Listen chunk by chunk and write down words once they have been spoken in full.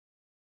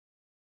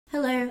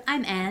Hello,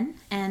 I'm Anne,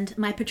 and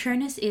my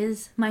Patronus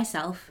is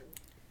myself.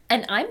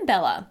 And I'm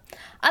Bella.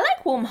 I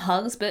like warm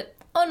hugs, but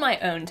on my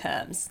own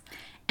terms.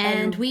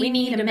 And we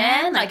need a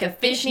man like a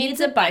fish needs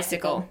a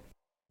bicycle.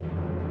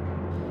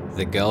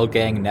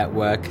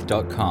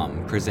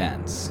 TheGirlGangNetwork.com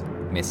presents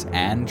Miss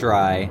Anne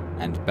Dry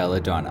and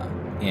Belladonna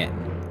in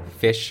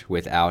Fish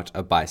Without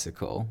a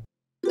Bicycle.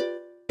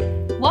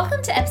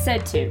 Welcome to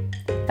episode 2,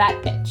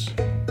 Fat Bitch.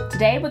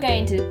 Today we're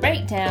going to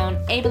break down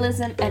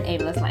ableism and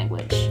ableist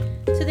language,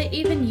 so that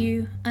even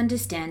you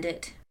understand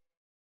it.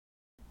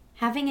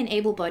 Having an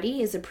able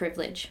body is a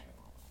privilege.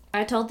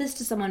 I told this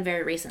to someone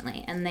very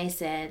recently, and they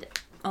said,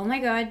 "Oh my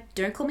god,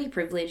 don't call me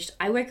privileged.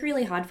 I work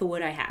really hard for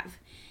what I have."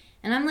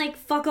 And I'm like,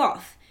 fuck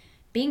off.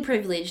 Being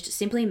privileged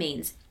simply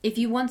means if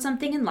you want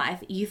something in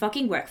life, you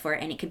fucking work for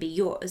it and it could be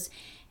yours.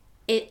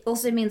 It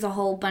also means a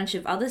whole bunch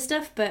of other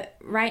stuff, but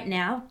right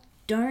now,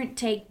 don't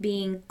take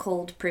being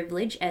called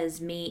privilege as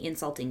me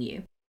insulting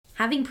you.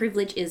 Having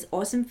privilege is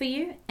awesome for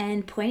you,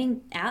 and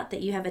pointing out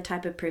that you have a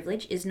type of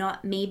privilege is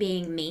not me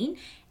being mean,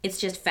 it's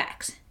just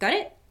facts. Got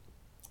it?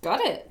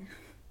 Got it.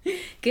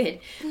 Good.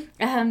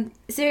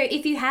 So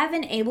if you have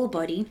an able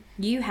body,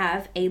 you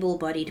have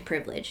able-bodied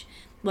privilege.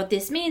 What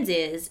this means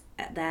is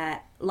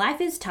that life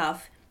is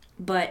tough,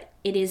 but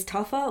it is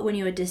tougher when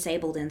you are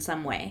disabled in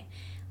some way.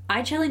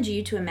 I challenge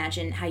you to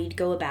imagine how you'd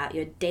go about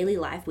your daily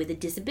life with a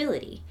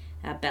disability.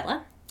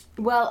 Bella?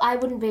 Well, I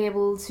wouldn't be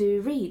able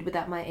to read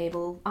without my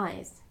able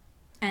eyes.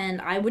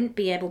 And I wouldn't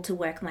be able to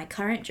work my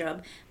current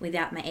job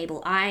without my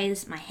able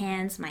eyes, my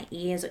hands, my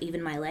ears, or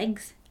even my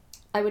legs.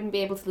 I wouldn't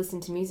be able to listen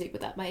to music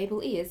without my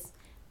able ears.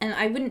 And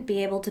I wouldn't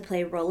be able to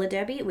play roller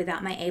derby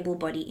without my able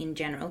body in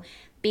general.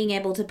 Being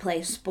able to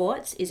play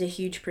sports is a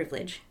huge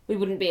privilege. We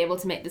wouldn't be able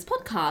to make this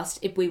podcast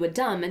if we were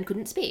dumb and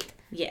couldn't speak.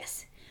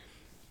 Yes.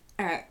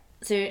 Alright,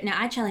 so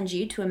now I challenge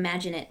you to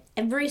imagine it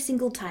every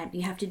single time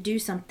you have to do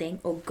something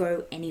or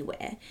go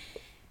anywhere.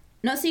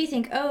 Not so you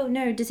think, oh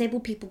no,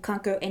 disabled people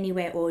can't go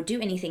anywhere or do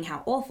anything,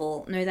 how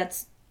awful. No,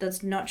 that's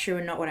not true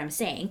and not what I'm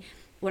saying.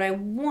 What I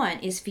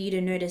want is for you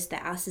to notice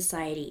that our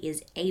society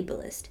is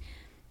ableist.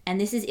 And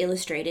this is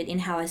illustrated in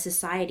how a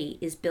society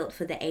is built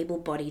for the able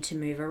body to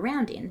move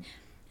around in.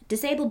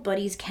 Disabled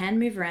bodies can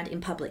move around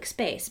in public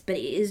space, but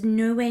it is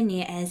nowhere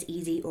near as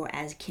easy or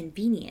as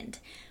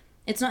convenient.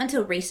 It's not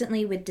until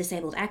recently with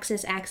Disabled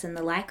Access Acts and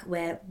the like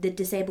where the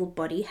disabled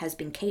body has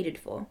been catered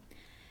for.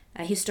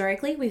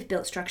 Historically, we've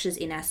built structures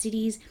in our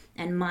cities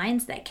and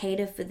minds that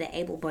cater for the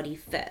able body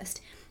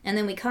first. And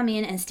then we come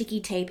in and sticky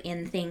tape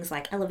in things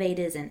like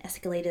elevators and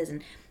escalators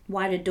and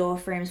wider door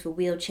frames for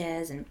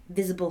wheelchairs and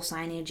visible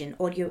signage and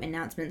audio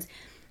announcements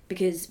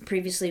because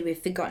previously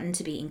we've forgotten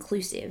to be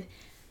inclusive.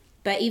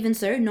 But even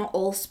so, not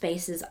all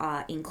spaces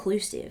are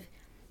inclusive.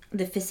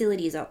 The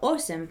facilities are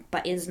awesome,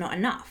 but it is not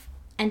enough.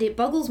 And it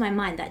boggles my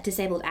mind that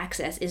disabled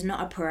access is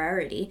not a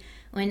priority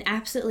when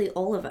absolutely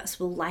all of us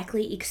will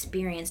likely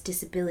experience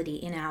disability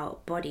in our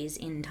bodies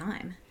in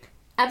time.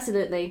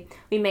 Absolutely.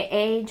 We may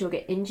age or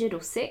get injured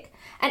or sick.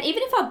 And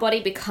even if our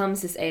body becomes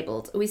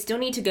disabled, we still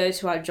need to go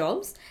to our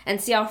jobs and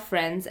see our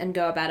friends and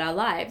go about our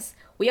lives.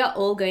 We are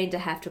all going to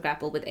have to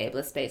grapple with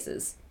ableist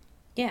spaces.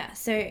 Yeah,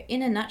 so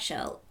in a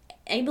nutshell,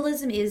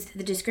 ableism is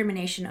the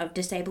discrimination of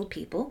disabled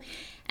people,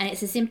 and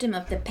it's a symptom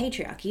of the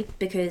patriarchy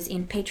because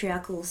in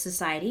patriarchal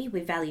society we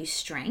value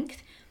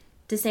strength.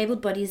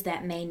 Disabled bodies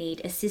that may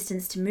need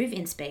assistance to move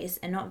in space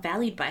are not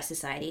valued by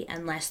society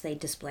unless they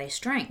display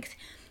strength.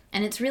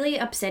 And it's really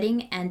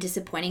upsetting and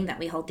disappointing that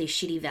we hold these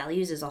shitty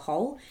values as a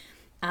whole.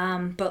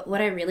 But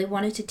what I really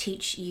wanted to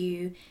teach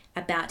you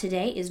about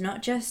today is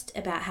not just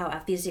about how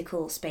our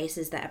physical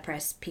spaces that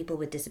oppress people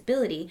with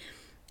disability,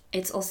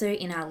 it's also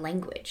in our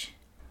language.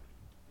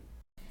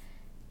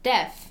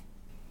 Deaf.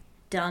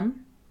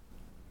 Dumb.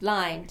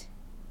 Blind.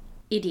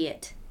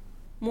 Idiot.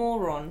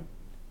 Moron.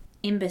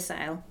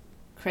 Imbecile.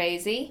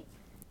 Crazy.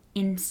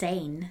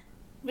 Insane.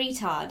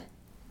 Retard.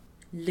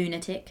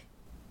 Lunatic.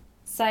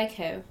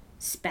 Psycho.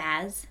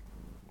 Spaz.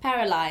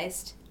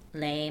 Paralyzed.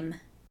 Lame.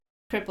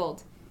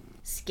 Crippled.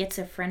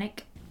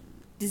 Schizophrenic.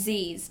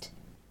 Diseased.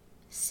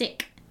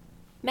 Sick.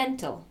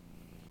 Mental.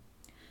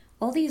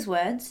 All these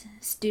words,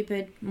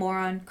 stupid,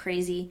 moron,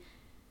 crazy,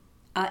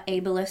 are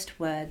ableist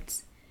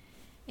words.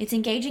 It's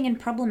engaging in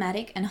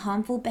problematic and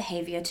harmful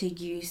behavior to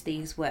use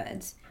these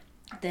words.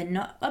 They're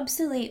not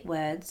obsolete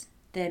words.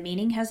 Their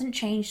meaning hasn't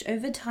changed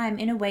over time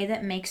in a way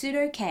that makes it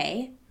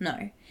okay.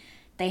 No.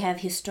 They have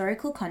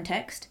historical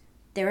context,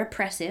 they're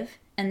oppressive,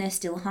 and they're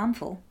still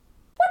harmful.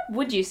 What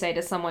would you say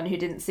to someone who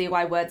didn't see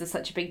why words are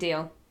such a big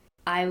deal?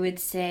 I would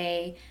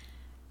say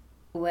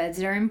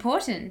words are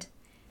important.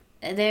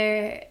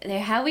 They're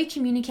how we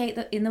communicate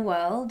in the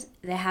world.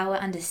 They're how we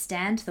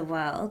understand the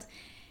world.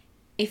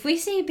 If we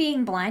see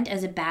being blind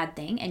as a bad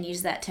thing and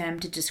use that term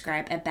to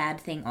describe a bad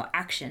thing or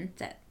action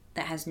that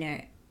has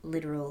no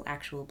literal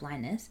actual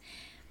blindness,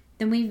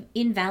 then we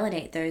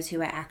invalidate those who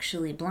are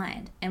actually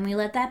blind and we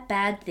let that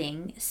bad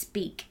thing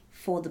speak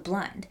for the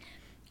blind.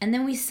 And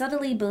then we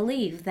subtly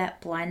believe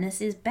that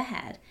blindness is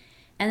bad.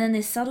 And then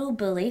this subtle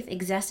belief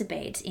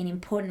exacerbates in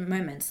important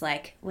moments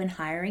like when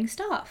hiring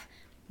staff,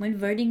 when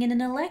voting in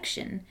an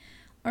election,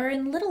 or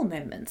in little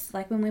moments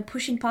like when we're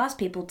pushing past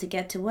people to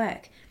get to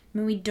work,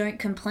 when we don't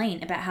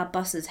complain about how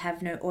buses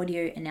have no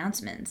audio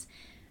announcements.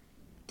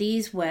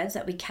 These words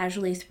that we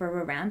casually throw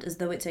around as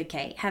though it's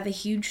okay have a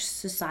huge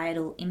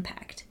societal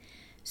impact.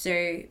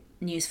 So,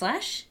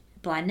 newsflash,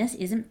 blindness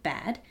isn't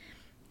bad.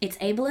 It's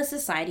ableist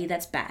society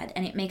that's bad,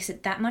 and it makes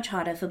it that much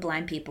harder for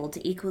blind people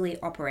to equally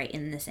operate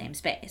in the same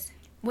space.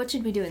 What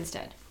should we do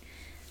instead?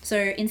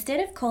 So instead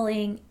of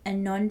calling a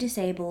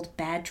non-disabled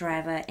bad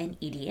driver an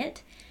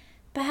idiot,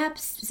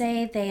 perhaps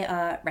say they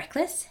are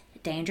reckless,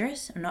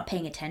 dangerous, or not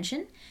paying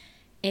attention.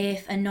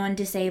 If a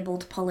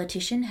non-disabled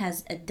politician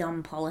has a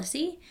dumb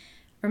policy,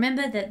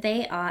 remember that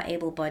they are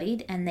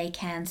able-bodied and they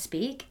can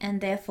speak,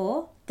 and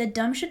therefore the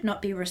dumb should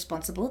not be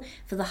responsible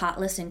for the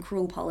heartless and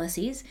cruel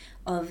policies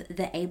of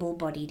the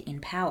able-bodied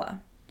in power.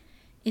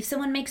 If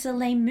someone makes a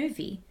lame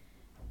movie,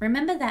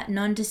 remember that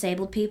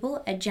non-disabled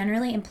people are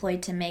generally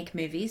employed to make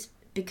movies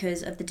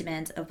because of the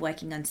demands of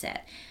working on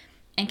set,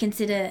 and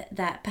consider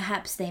that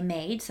perhaps they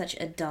made such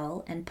a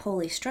dull and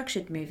poorly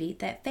structured movie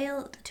that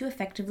failed to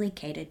effectively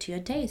cater to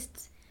your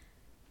tastes.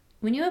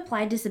 When you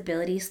apply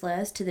disability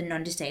slurs to the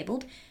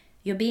non-disabled,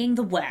 you're being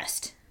the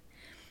worst.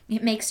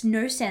 It makes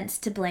no sense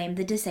to blame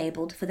the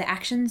disabled for the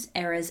actions,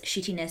 errors,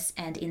 shittiness,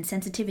 and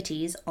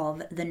insensitivities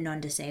of the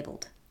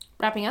non-disabled.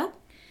 Wrapping up?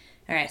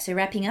 Alright, so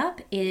wrapping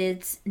up,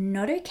 it's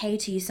not okay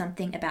to use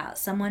something about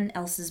someone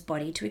else's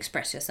body to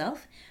express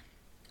yourself.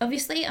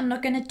 Obviously, I'm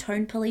not going to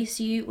tone police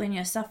you when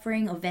you're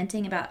suffering or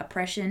venting about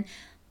oppression,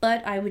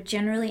 but I would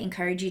generally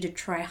encourage you to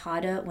try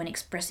harder when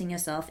expressing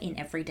yourself in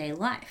everyday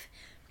life.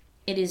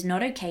 It is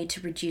not okay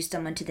to reduce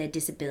someone to their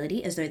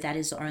disability as though that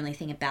is the only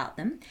thing about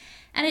them,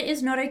 and it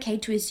is not okay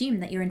to assume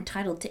that you're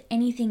entitled to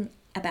anything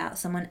about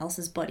someone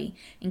else's body,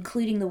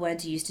 including the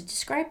words used to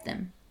describe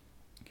them.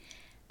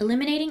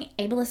 Eliminating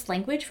ableist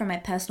language from my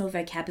personal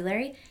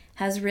vocabulary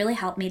has really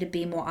helped me to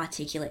be more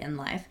articulate in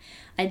life.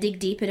 I dig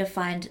deeper to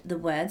find the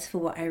words for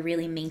what I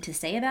really mean to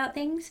say about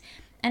things,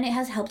 and it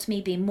has helped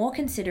me be more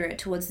considerate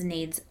towards the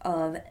needs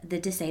of the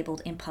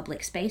disabled in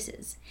public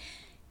spaces.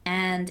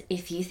 And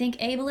if you think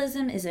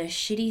ableism is a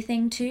shitty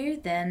thing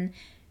too, then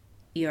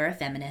you're a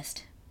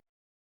feminist.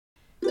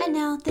 And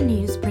now the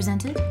news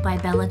presented by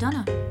Bella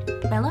Donna.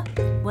 Bella,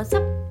 what's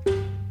up?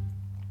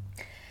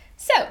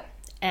 So,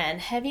 Anne,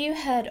 have you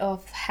heard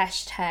of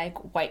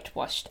hashtag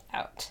whitewashed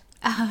out?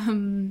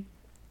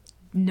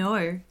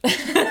 No.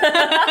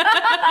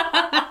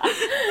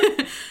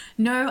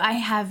 No, I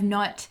have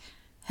not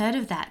heard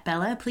of that,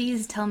 Bella.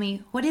 Please tell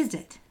me, what is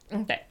it?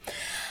 Okay.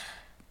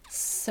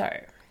 So,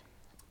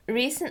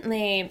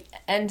 recently,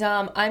 and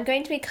I'm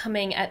going to be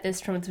coming at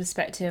this from the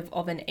perspective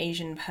of an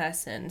Asian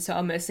person, so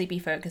I'll mostly be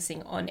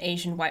focusing on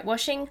Asian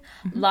whitewashing,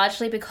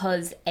 largely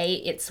because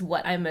it's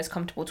what I'm most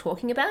comfortable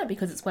talking about,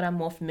 because it's what I'm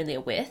more familiar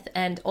with,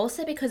 and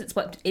also because it's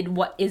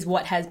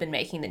what has been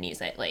making the news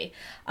lately.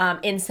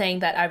 In saying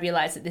that, I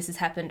realize that this has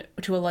happened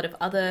to a lot of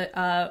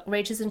other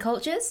races and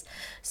cultures.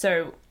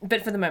 So,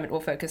 but for the moment,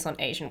 we'll focus on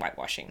Asian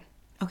whitewashing.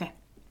 Okay.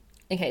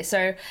 Okay.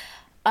 So,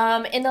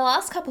 in the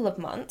last couple of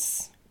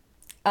months.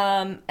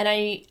 And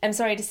I am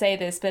sorry to say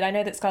this, but I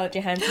know that Scarlett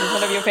Johansson is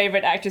one of your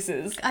favourite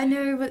actresses. I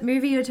know what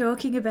movie you're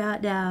talking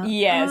about now.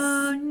 Yes.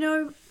 Oh,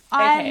 no.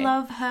 I Okay.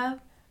 love her.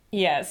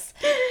 Yes.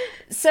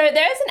 So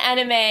there is an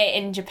anime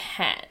in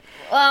Japan.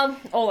 Well,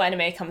 all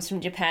anime comes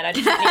from Japan. I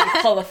just need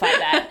to qualify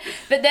that.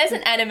 But there's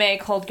an anime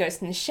called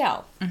Ghost in the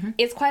Shell.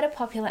 It's quite a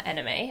popular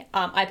anime.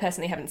 I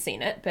personally haven't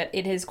seen it, but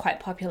it is quite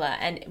popular,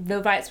 and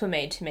the rights were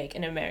made to make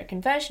an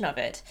American version of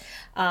it.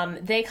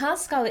 They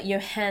cast Scarlett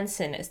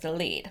Johansson as the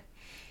lead.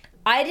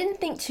 I didn't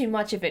think too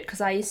much of it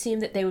because I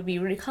assumed that they would be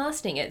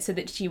recasting it so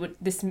that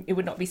it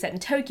would not be set in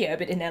Tokyo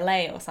but in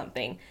LA or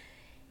something.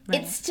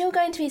 Right. It's still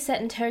going to be set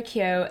in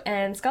Tokyo,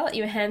 and Scarlett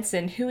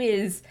Johansson, who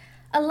is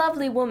a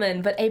lovely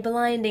woman but a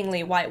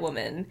blindingly white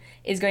woman,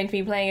 is going to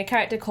be playing a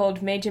character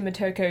called Meiji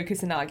Motoko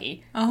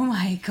Kusanagi. Oh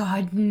my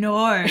god,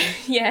 no.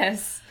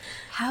 Yes.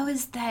 How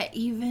is that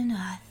even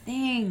a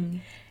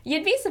thing?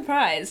 You'd be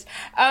surprised.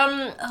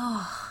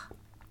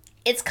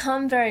 It's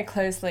come very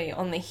closely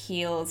on the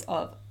heels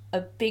of a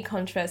big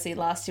controversy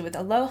last year with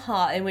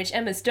Aloha, in which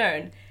Emma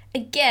Stone,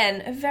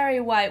 again, a very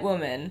white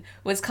woman,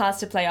 was cast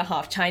to play a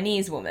half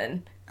Chinese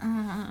woman.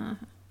 I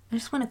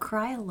just want to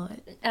cry a lot.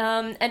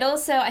 And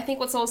also, I think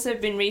what's also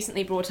been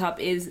recently brought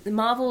up is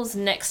Marvel's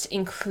next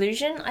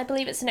inclusion, I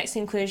believe it's the next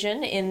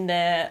inclusion in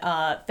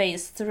their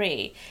Phase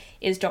 3,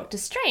 is Doctor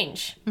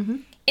Strange.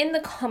 In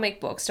the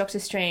comic books, Doctor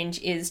Strange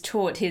is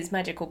taught his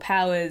magical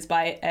powers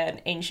by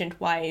an ancient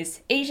wise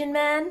Asian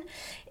man.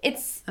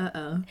 It's...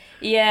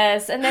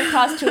 Yes, and they've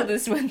cast Tilda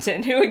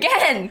Swinton, who,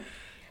 again,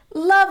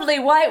 lovely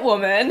white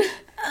woman.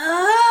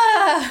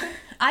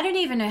 I don't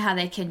even know how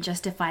they can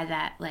justify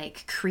that,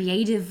 like,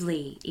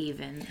 creatively,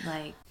 even.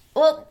 Like,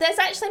 Well, there's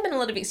actually been a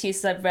lot of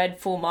excuses I've read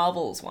for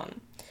Marvel's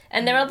one.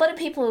 And there are a lot of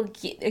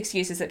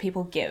excuses that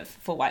people give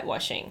for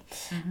whitewashing.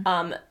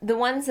 The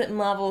ones that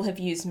Marvel have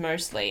used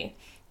mostly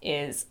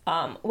is,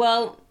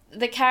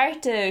 the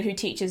character who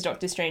teaches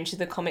Doctor Strange to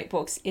the comic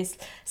books is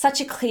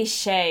such a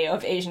cliche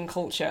of Asian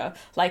culture.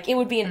 Like, it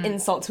would be an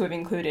insult to have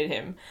included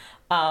him.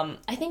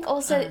 I think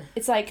also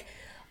it's like,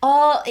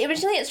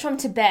 originally it's from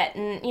Tibet,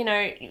 and, you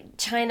know,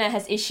 China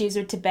has issues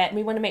with Tibet, and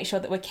we want to make sure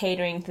that we're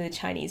catering to the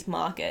Chinese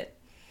market.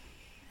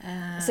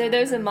 So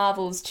those are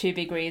Marvel's two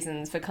big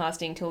reasons for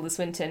casting Tilda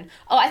Swinton.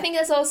 Oh, I think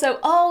there's also,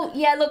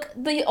 look,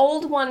 the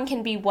old one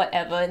can be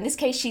whatever. In this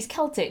case, she's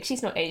Celtic.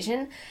 She's not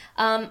Asian.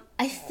 I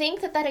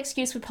think that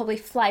excuse would probably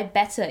fly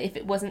better if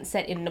it wasn't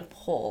set in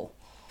Nepal.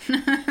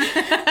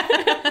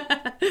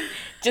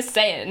 Just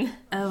saying.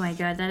 Oh my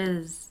god, that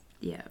is...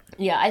 Yeah.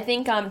 Yeah, I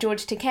think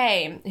George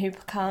Takei,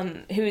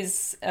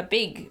 who's a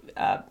big,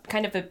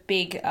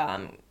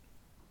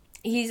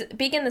 he's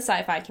big in the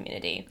sci-fi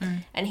community,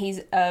 and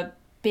he's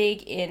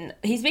big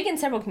in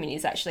several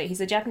communities, actually. He's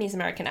a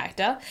Japanese-American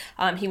actor.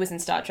 He was in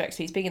Star Trek, so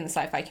he's big in the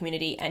sci-fi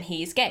community, and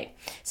he's gay.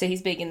 So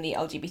he's big in the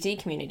LGBT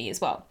community as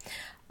well.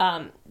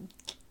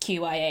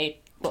 QIA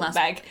Plus,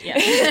 bag. Yeah.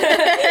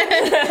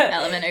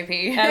 Element OP.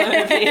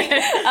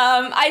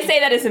 I say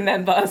that as a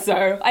member,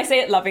 so I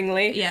say it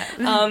lovingly. Yeah.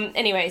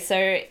 Anyway,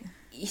 so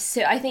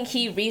I think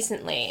he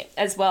recently,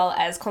 as well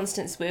as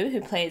Constance Wu,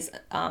 who plays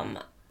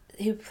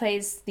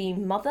the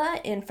mother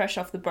in Fresh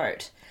Off the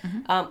Boat,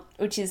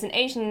 which is an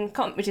Asian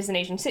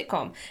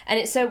sitcom, and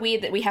it's so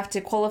weird that we have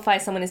to qualify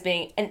someone as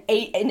being an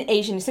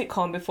Asian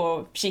sitcom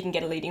before she can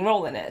get a leading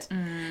role in it.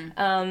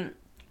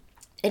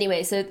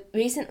 Anyway, so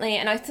recently,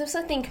 and I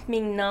also think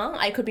Ming-Na,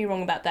 I could be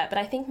wrong about that, but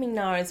I think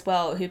Ming-Na as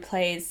well, who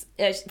plays,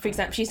 for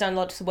example, she's done a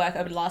lot of work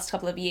over the last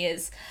couple of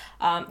years.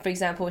 For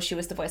example, she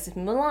was the voice of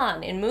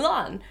Mulan in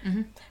Mulan,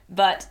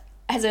 but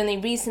has only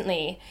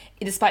recently,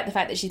 despite the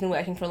fact that she's been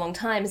working for a long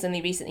time, has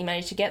only recently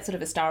managed to get sort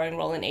of a starring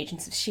role in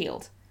Agents of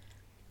S.H.I.E.L.D.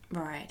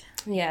 Right.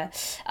 Yeah.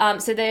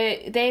 So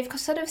they've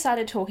sort of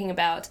started talking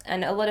about,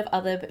 and a lot of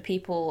other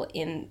people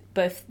in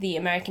both the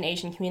American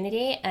Asian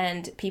community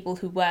and people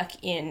who work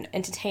in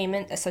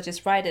entertainment, such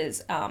as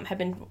writers, have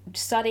been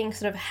starting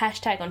sort of a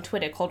hashtag on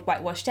Twitter called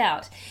Whitewashed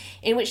Out,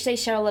 in which they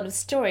share a lot of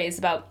stories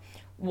about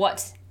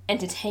what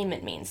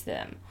entertainment means to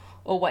them,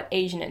 or what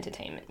Asian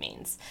entertainment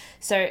means.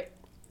 So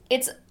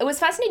it was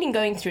fascinating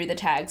going through the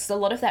tags. A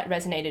lot of that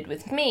resonated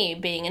with me,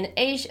 being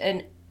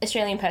an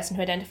Australian person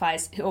who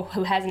identifies or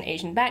who has an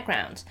Asian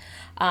background.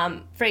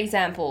 For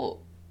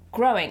example,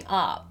 growing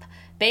up,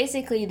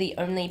 basically the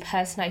only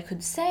person I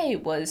could say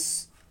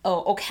was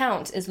or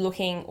count as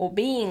looking or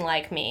being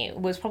like me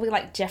was probably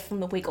like Jeff from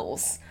the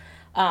Wiggles,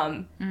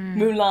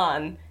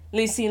 Mulan,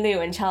 Lucy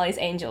Liu and Charlie's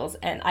Angels,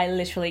 and I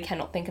literally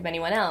cannot think of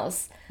anyone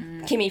else.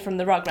 Kimmy from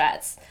the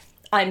Rugrats.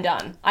 I'm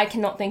done. I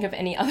cannot think of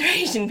any other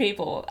Asian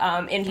people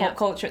in pop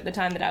culture at the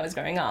time that I was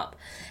growing up.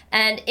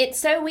 And it's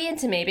so weird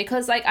to me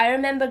because, like, I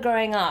remember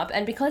growing up,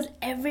 and because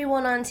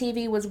everyone on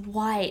TV was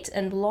white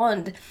and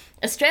blonde,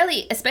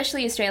 especially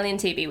Australian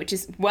TV, which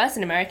is worse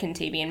than American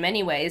TV in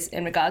many ways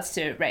in regards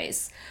to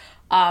race,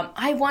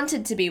 I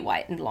wanted to be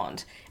white and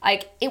blonde.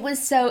 Like, it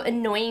was so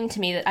annoying to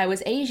me that I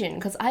was Asian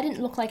because I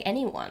didn't look like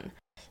anyone.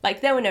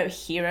 Like, there were no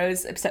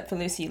heroes except for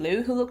Lucy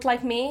Liu who looked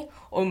like me,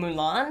 or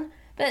Mulan.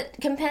 But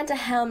compared to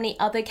how many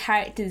other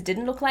characters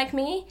didn't look like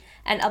me,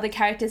 and other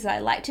characters that I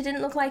liked who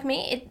didn't look like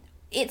me,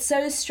 it's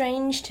so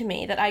strange to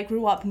me that I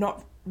grew up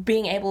not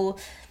being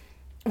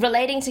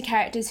relating to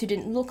characters who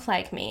didn't look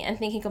like me and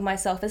thinking of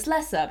myself as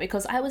lesser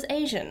because I was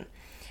Asian.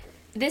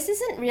 This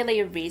isn't really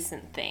a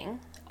recent thing.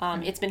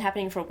 It's been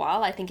happening for a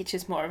while. I think it's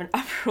just more of an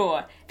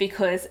uproar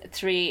because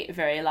 3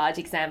 very large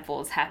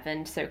examples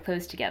happened so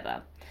close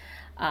together.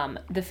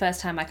 The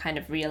first time I kind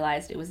of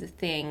realized it was a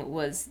thing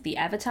was the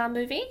Avatar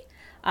movie.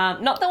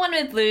 Not the one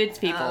with blue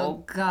people.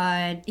 Oh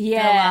god.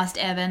 Yeah. The Last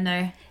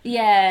Airbender.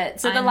 Yeah.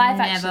 So the live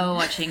action. I'm never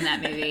watching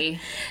that movie.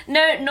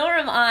 No, nor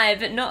am I,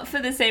 but not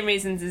for the same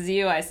reasons as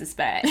you, I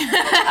suspect.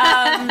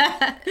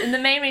 And the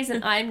main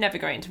reason I'm never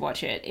going to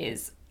watch it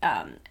is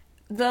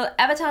the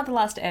Avatar: The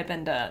Last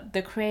Airbender.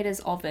 The creators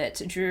of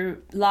it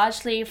drew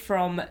largely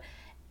from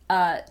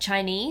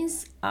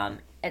Chinese,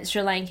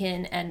 Sri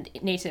Lankan, and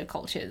native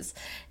cultures.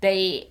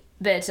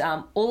 But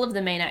all of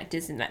the main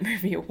actors in that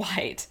movie are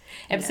white,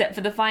 except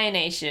for the Fire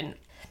Nation.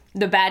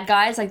 The bad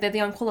guys, like, they're the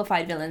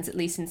unqualified villains, at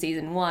least in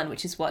season 1,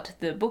 which is what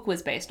the book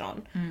was based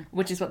on,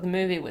 which is what the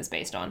movie was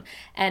based on.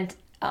 And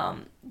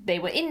they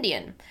were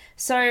Indian.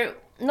 So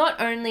not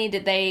only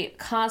did they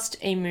cast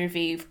a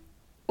movie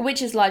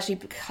which is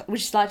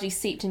largely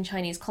seeped in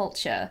Chinese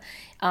culture,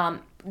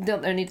 not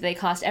only did they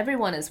cast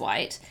everyone as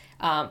white,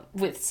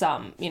 with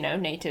some,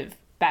 native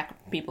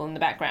people in the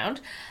background,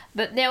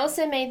 but they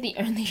also made the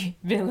only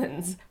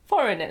villains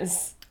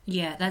foreigners.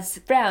 Yeah, that's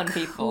brown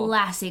people.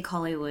 Classic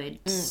Hollywood.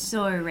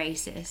 So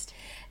racist.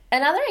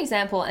 Another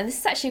example, and this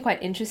is actually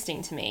quite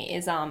interesting to me,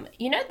 is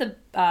the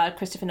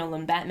Christopher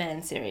Nolan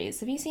Batman series.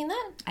 Have you seen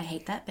that? I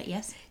hate that, but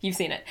yes. You've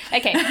seen it.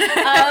 Okay. Like,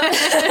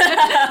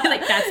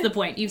 that's the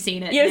point. You've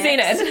seen it. You've seen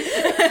it.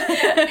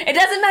 It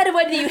doesn't matter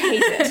whether you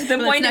hate it. The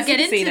point is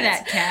you've seen it.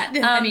 Let's not get into that, Kat.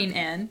 I mean,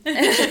 Anne.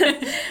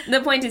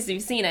 The point is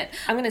you've seen it.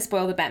 I'm going to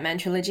spoil the Batman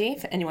trilogy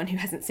for anyone who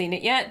hasn't seen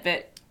it yet,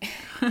 but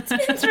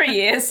It's been 3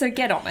 years, so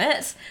get on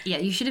it. Yeah,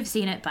 you should have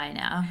seen it by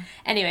now.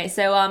 Anyway,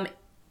 so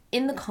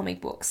in the comic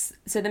books,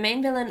 so the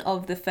main villain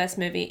of the first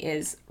movie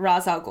is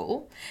Ra's al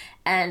Ghul,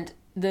 and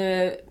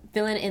the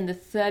villain in the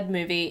third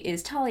movie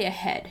is Talia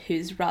Head,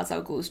 who's Ra's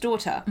al Ghul's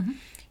daughter.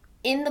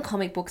 In the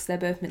comic books, they're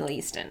both Middle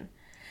Eastern.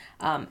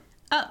 Oh.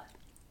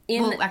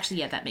 Well,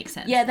 actually, yeah, that makes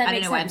sense. Yeah, that I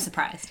makes don't know why I'm sense.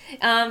 surprised.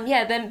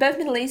 Yeah, they're both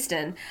Middle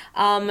Eastern,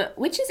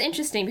 which is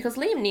interesting because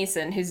Liam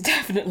Neeson, who's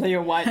definitely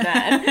a white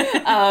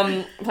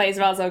man, plays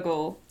Ra's al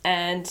Ghul,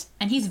 and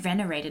he's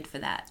venerated for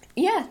that.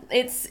 yeah,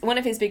 it's one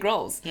of his big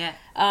roles. Yeah.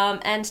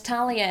 And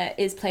Talia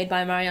is played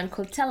by Marianne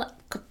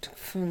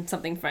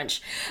something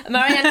French,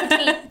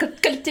 Marianne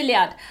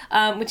Cotillard,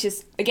 which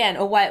is again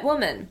a white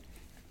woman.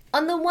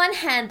 On the one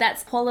hand,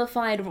 that's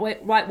qualified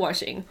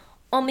whitewashing.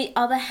 On the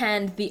other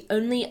hand, the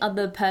only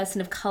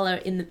person of color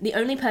in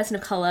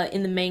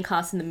the main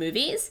cast in the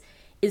movies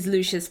is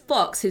Lucius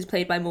Fox, who's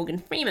played by Morgan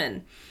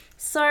Freeman.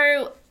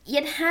 So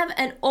you'd have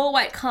an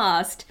all-white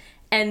cast,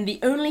 and the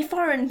only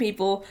foreign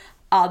people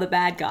are the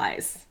bad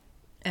guys.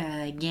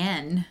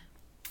 Again.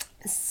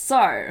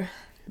 So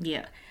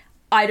Yeah.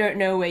 I don't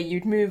know where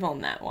you'd move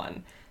on that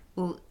one.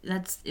 Well,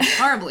 it's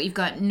horrible. You've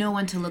got no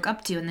one to look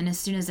up to, and then as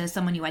soon as there's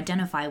someone you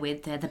identify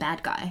with, they're the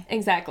bad guy.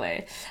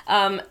 Exactly.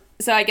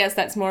 So I guess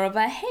that's more of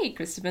a, hey,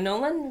 Christopher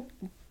Nolan,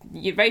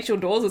 Rachel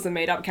Dawes was a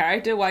made-up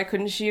character. Why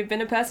couldn't she have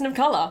been a person of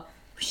colour?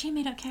 Was she a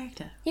made-up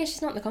character? Yeah,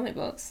 she's not in the comic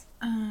books.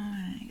 Oh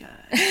my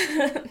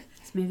god.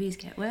 These movies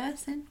get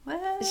worse and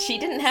worse. She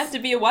didn't have to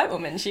be a white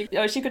woman. She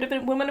could have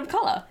been a woman of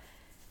colour.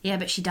 Yeah,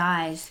 but she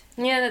dies.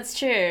 Yeah, that's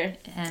true.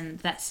 And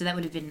that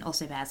would have been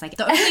also bad. It's like,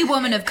 the only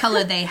woman of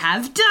colour they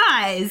have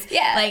dies.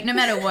 Yeah. Like, no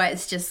matter what,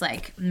 it's just,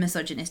 like,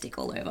 misogynistic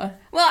all over.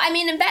 Well, I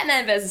mean, in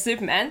Batman vs.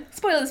 Superman,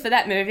 spoilers for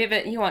that movie,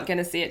 but you aren't going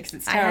to see it because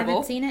it's I terrible.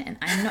 haven't seen it, and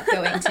I'm not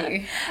going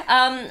to.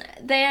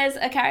 There's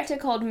a character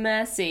called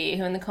Mercy,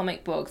 who in the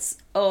comic books,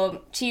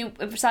 she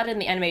started in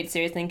the animated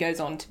series, then goes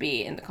on to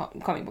be in the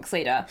comic books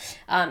later.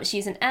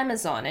 She's an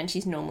Amazon, and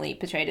she's normally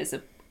portrayed as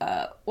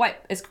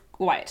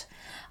white.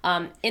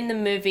 In the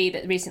movie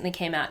that recently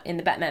came out, in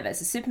the Batman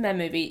vs. Superman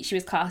movie, she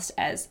was cast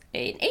as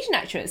an Asian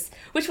actress,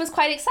 which was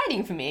quite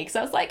exciting for me, because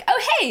I was like,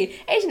 oh, hey,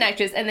 Asian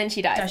actress, and then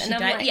she dies. Does she and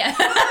die? like, Yeah.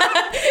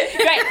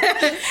 great.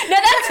 No,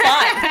 that's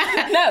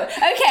fine. No,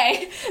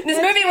 okay.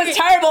 This movie was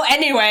terrible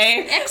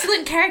anyway.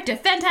 Excellent character.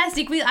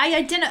 Fantastic.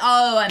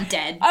 Oh, I'm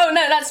dead. Oh,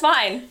 no, that's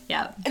fine.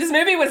 Yeah. This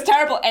movie was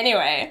terrible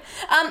anyway.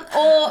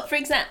 Or, for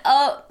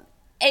example,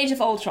 Age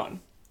of Ultron,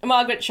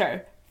 Margaret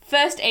Cho,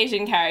 first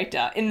Asian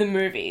character in the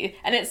movie,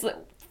 and it's,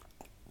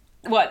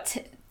 what,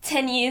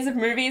 10 years of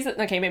movies?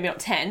 Okay, maybe not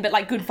 10, but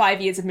like good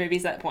 5 years of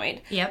movies at that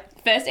point.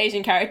 Yep. First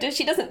Asian character,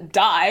 she doesn't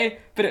die,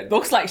 but it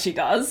looks like she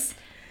does.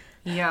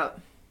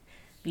 Yep.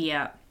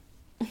 Yep.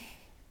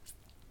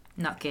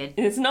 Not good.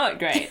 It's not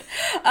great.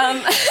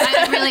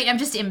 I'm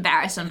just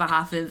embarrassed on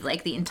behalf of,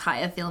 like, the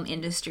entire film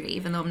industry,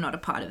 even though I'm not a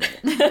part of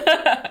it.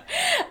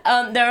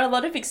 There are a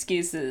lot of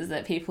excuses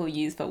that people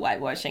use for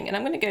whitewashing, and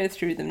I'm going to go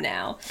through them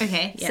now.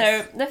 Okay, yes.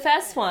 So the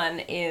first one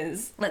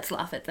is... Let's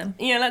laugh at them.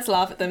 Yeah, let's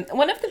laugh at them.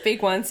 One of the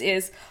big ones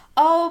is,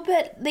 oh,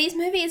 but these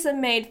movies are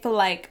made for,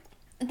 like...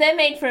 They're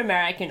made for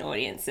American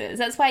audiences.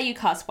 That's why you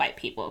cast white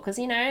people, because,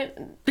 you know...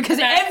 Because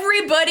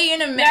everybody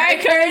in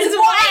America is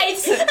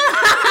white!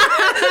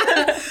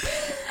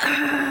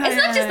 It's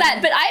not just that,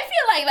 but I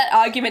feel like that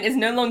argument is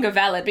no longer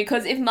valid,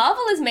 because if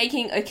Marvel is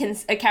making a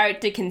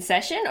character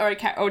concession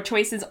or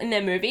choices in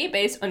their movie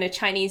based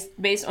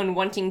on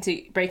wanting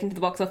to break into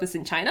the box office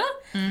in China,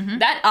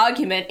 that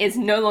argument is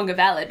no longer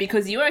valid,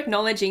 because you are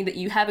acknowledging that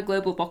you have a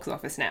global box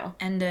office now.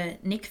 And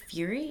Nick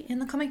Fury in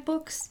the comic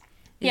books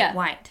is Yeah.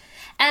 white.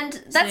 And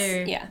that's...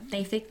 So yeah.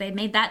 they think they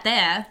made that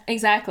there.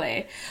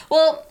 Exactly.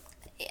 Well,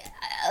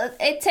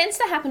 it tends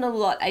to happen a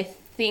lot, I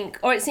think,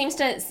 or it seems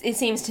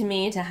to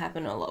me to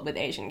happen a lot with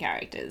Asian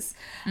characters,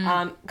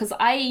 because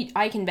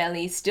I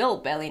can still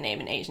barely name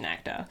an Asian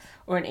actor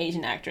or an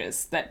Asian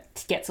actress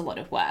that gets a lot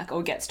of work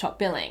or gets top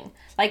billing.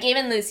 Like,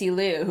 even Lucy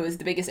Liu, who is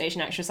the biggest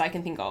Asian actress I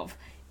can think of,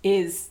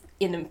 is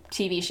in a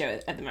TV show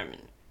at the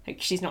moment.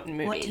 Like, she's not in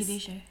movies. What TV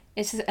show?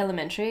 It's just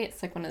Elementary.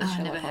 It's like one of the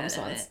Sherlock Holmes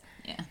ones.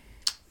 Yeah.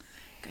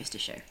 Goes to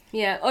show.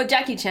 Yeah, or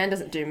Jackie Chan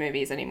doesn't do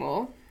movies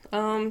anymore.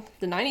 The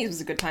 90s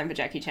was a good time for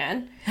Jackie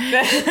Chan.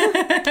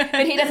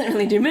 But he doesn't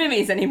really do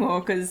movies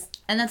anymore, because...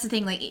 And that's the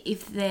thing, like,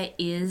 if there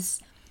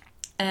is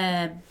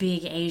a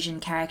big Asian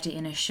character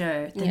in a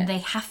show, then they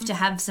have to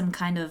have some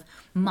kind of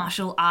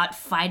martial art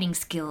fighting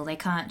skill. They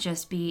can't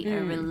just be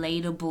a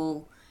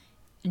relatable,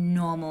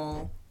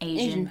 normal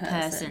Asian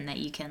person that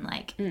you can,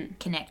 like,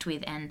 connect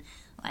with and,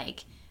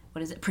 like,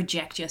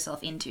 project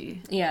yourself into.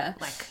 Yeah.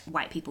 Like,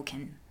 white people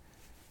can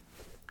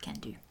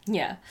do.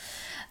 Yeah.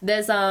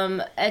 There's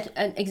an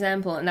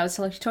example, and I was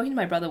talking to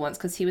my brother once,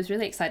 because he was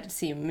really excited to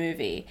see a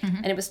movie,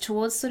 and it was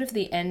towards sort of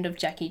the end of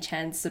Jackie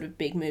Chan's sort of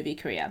big movie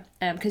career,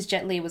 because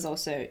Jet Li was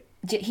also...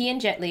 He and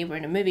Jet Li were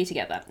in a movie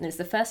together, and it's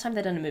the first time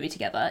they'd done a movie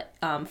together,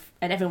 and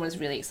everyone was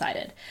really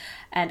excited.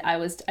 And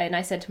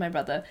I said to my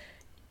brother,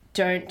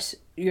 don't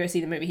go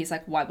see the movie. He's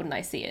like, why wouldn't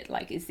I see it?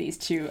 Like, it's these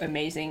two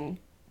amazing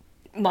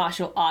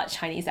martial arts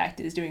Chinese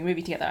actors doing a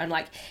movie together. I'm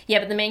like, yeah,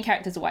 but the main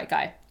character's a white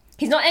guy.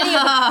 He's not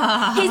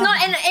he's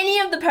not in any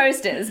of the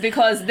posters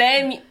because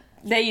they're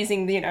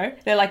using,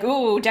 they're like,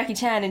 ooh, Jackie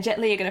Chan and Jet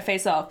Li are going to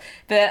face off.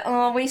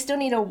 But, we still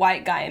need a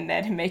white guy in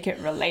there to make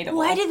it relatable.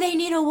 Why do they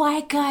need a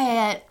white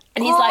guy?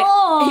 And he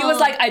was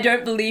like, I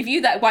don't believe you.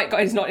 That white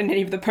guy is not in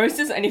any of the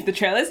posters, any of the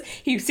trailers.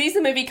 He sees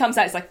the movie, comes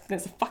out, he's like,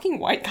 there's a fucking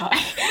white guy.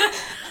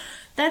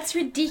 That's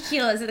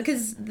ridiculous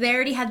because they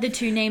already had the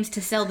two names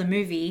to sell the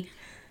movie.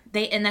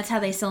 And that's how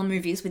they sell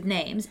movies, with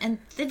names. And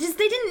they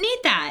didn't need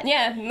that.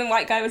 Yeah, and the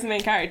white guy was the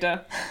main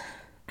character.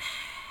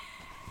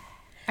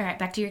 All right,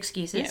 back to your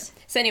excuses.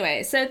 Yeah. So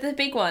anyway, so the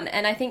big one,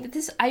 and I think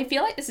that I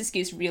feel like this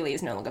excuse really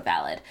is no longer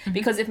valid.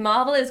 Because if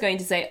Marvel is going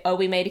to say, oh,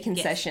 we made a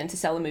concession to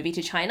sell a movie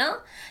to China,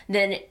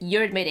 then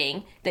you're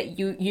admitting that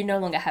you no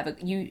longer have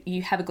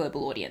you have a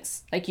global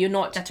audience. Like, you're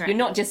not, That's right. You're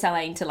not just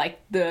selling to,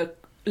 like, the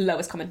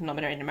lowest common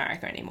denominator in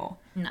America anymore.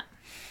 No.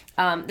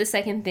 The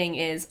second thing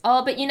is,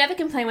 but you never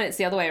complain when it's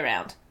the other way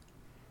around.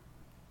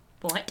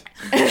 What?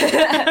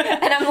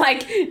 And I'm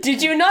like,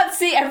 did you not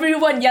see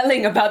everyone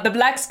yelling about the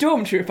black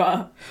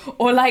stormtrooper?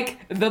 Or, like,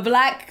 the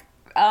black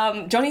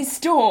Johnny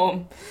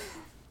Storm?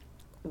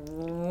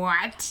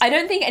 What? I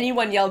don't think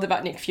anyone yelled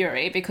about Nick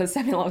Fury because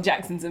Samuel L.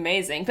 Jackson's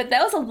amazing. But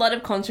there was a lot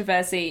of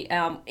controversy.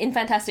 In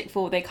Fantastic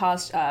Four, they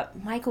cast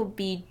Michael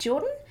B.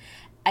 Jordan,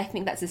 I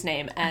think that's his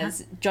name,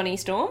 as Johnny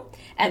Storm.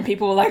 And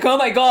people were like, oh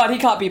my god, he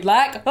can't be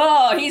black.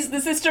 Oh, he's the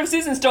sister of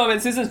Susan Storm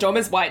and Susan Storm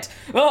is white.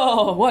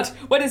 Oh, what?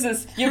 What is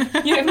this? You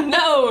have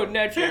no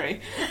Nerd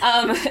Fury.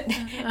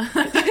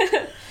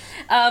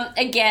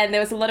 Again,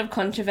 there was a lot of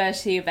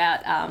controversy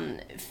about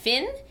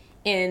Finn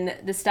in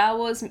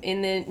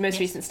the most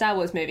recent Star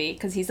Wars movie,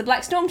 because he's a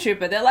black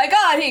stormtrooper. They're like,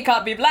 he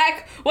can't be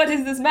black. What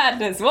is this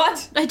madness?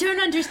 What? I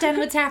don't understand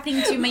what's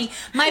happening to me.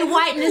 My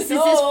whiteness is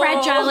as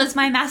fragile as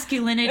my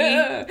masculinity.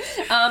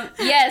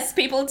 Yes,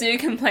 people do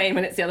complain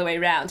when it's the other way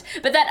around.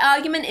 But that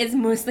argument is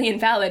mostly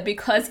invalid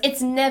because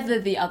it's never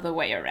the other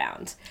way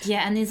around.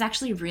 Yeah, and there's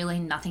actually really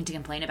nothing to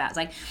complain about. It's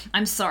like,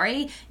 I'm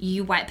sorry,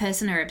 you white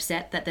person are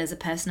upset that there's a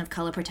person of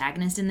color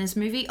protagonist in this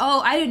movie.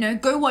 Oh, I don't know,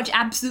 go watch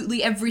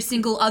absolutely every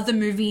single other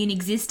movie in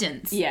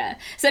existence. Yeah.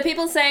 So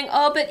people saying,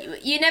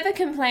 but you never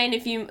complain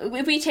if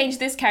we change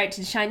this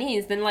character to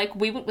Chinese, then why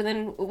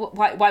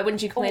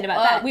wouldn't you complain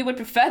about that? We would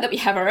prefer that we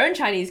have our own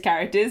Chinese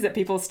characters that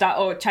people start,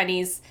 or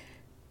Chinese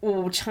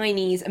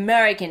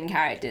American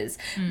characters,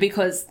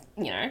 because,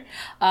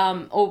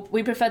 or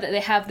we prefer that they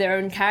have their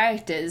own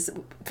characters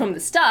from the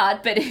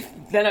start, but if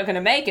they're not going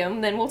to make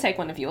them, then we'll take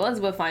one of yours,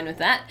 we're fine with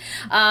that.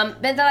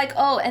 But they're like,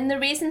 and the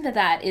reason for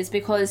that is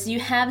because you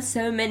have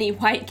so many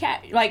white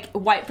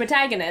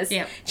protagonists,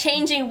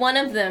 changing one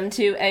of them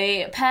to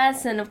a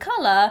person of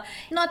colour,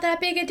 not that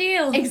big a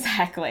deal.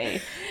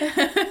 Exactly.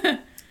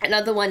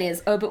 Another one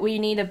is, but we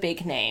need a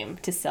big name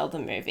to sell the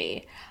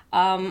movie.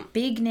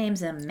 Big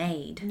names are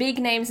made. Big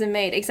names are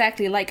made,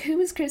 exactly. Like, who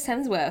was Chris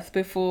Hemsworth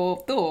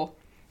before Thor?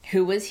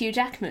 Who was Hugh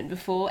Jackman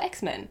before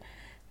X-Men?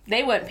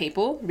 They weren't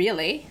people,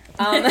 really.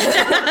 You're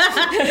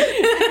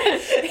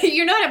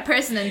not a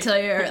person until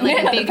you're a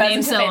big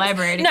name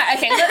celebrity. No,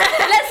 okay,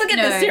 let's look at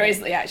this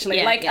seriously, actually.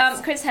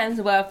 Yeah, Chris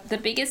Hemsworth, the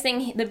biggest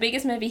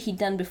movie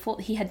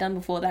he had done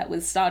before that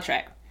was Star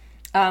Trek,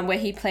 where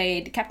he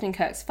played Captain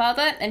Kirk's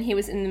father, and he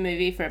was in the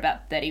movie for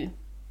about 30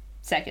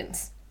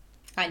 seconds.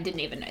 I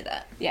didn't even know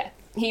that. Yeah,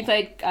 he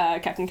played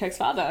Captain Kirk's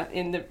father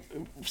in the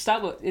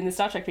Star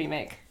Trek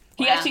remake.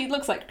 He actually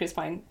looks like Chris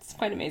Pine. It's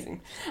quite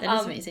amazing. That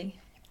is amazing.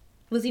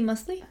 Was he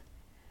muscly?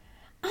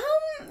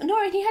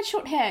 No, he had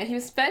short hair. He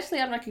was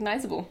virtually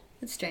unrecognizable.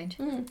 That's strange.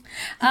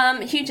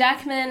 Hugh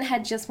Jackman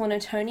had just won a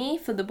Tony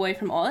for The Boy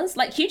from Oz.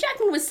 Like, Hugh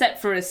Jackman was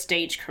set for a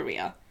stage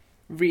career,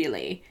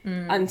 really,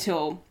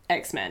 until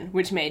X-Men,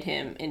 which made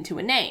him into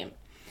a name.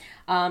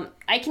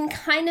 I can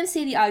kind of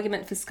see the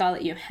argument for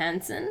Scarlett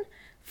Johansson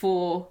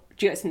for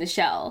Ghost in the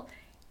Shell,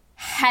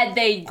 had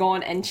they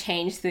gone and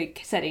changed the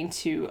setting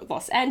to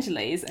Los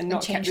Angeles and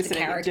not kept the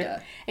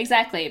character.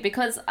 Exactly,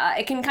 because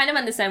I can kind of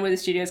understand where the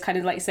studio's kind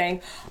of like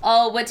saying,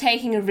 we're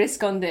taking a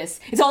risk on this.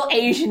 It's all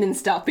Asian and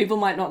stuff. People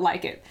might not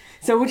like it.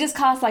 So we'll just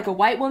cast like a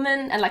white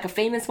woman and like a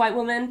famous white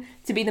woman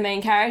to be the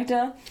main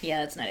character.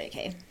 Yeah, that's not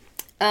okay.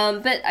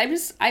 But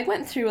I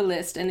went through a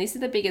list, and these are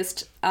the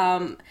biggest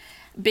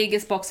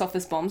box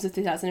office bombs of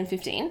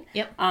 2015.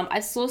 Yep. I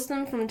sourced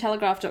them from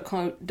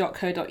telegraph.co.uk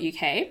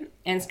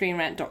and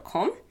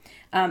screenrant.com.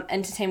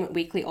 Entertainment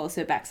Weekly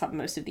also backs up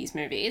most of these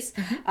movies.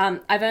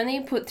 I've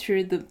only put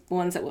through the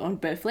ones that were on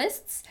both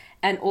lists,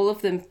 and all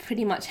of them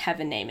pretty much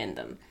have a name in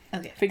them.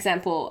 Okay. For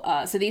example,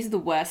 so these are the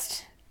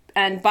worst,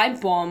 and by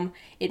bomb,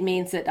 it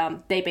means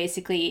that they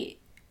basically,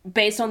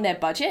 based on their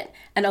budget,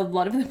 and a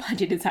lot of the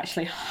budget is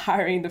actually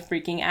hiring the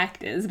freaking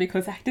actors,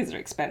 because actors are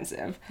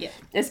expensive. Yeah.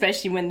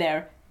 Especially when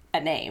they're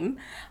a name.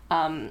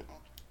 So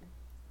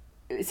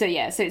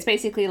it's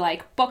basically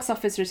like box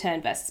office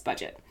return versus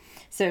budget.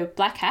 So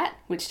Black Hat,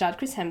 which starred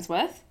Chris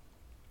Hemsworth,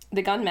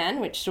 The Gunman,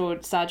 which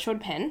starred Sean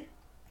Penn.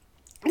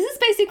 This is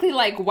basically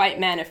like White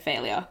Man of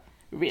Failure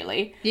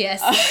really.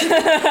 Yes.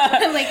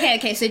 I'm like, hey,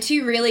 okay, so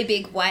two really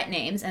big white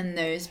names and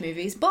those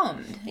movies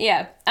bombed.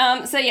 Yeah.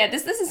 So yeah,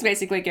 this is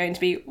basically going to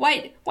be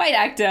white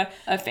actor,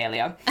 a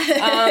failure.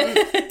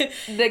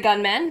 The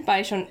Gunman,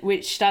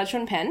 which starred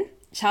Sean Penn.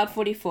 Child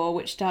 44,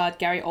 which starred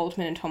Gary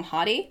Oldman and Tom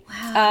Hardy.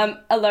 Wow.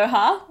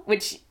 Aloha,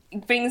 which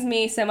brings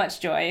me so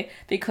much joy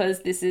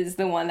because this is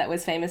the one that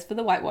was famous for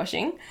the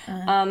whitewashing,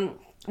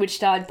 which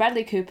starred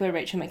Bradley Cooper,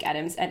 Rachel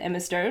McAdams, and Emma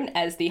Stone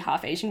as the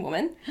half-Asian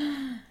woman.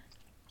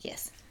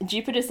 Yes.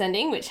 Jupiter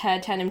Ascending, which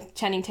had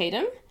Channing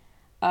Tatum,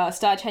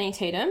 starred Channing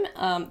Tatum.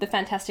 The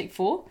Fantastic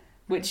Four,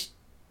 which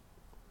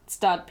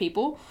starred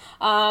people.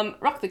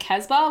 Rock the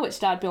Casbah, which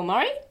starred Bill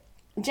Murray.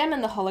 Gem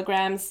and the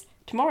Holograms,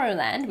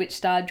 Tomorrowland, which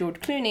starred George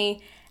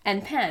Clooney,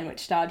 and Pan, which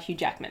starred Hugh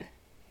Jackman.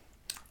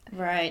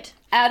 Right.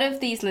 Out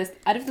of the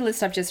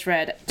list I've just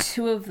read,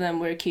 two of them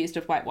were accused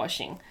of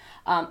whitewashing.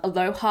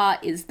 Aloha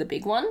is the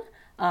big one,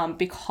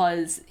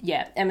 because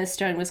Emma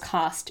Stone was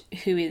cast,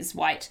 who is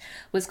white,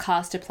 was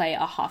cast to play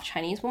a half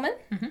Chinese woman.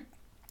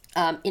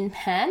 Mm-hmm. In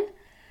Pan,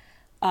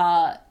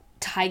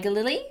 Tiger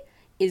Lily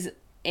is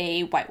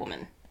a white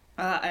woman.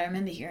 I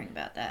remember hearing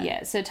about that.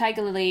 Yeah, so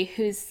Tiger Lily,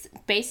 who's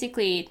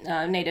basically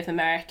Native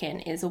American,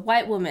 is a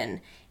white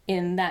woman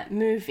in that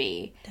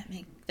movie.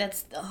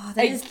 That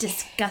is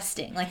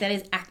disgusting. Like, that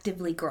is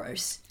actively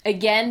gross.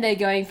 Again, they're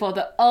going for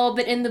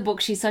but in the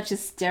book she's such a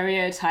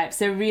stereotype.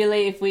 So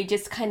really, if we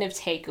just kind of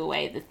take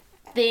away the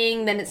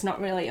thing, then it's not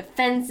really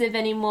offensive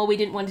anymore. We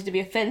didn't want it to be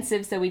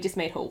offensive, so we just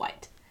made her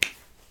white.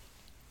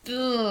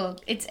 Ugh,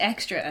 it's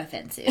extra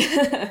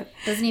offensive.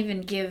 Doesn't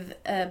even give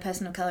a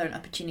person of colour an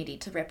opportunity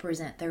to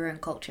represent their own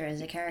culture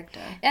as a character.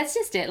 That's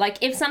just it. Like,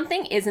 if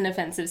something is an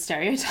offensive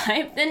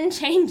stereotype, then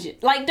change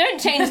it. Like, don't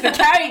change the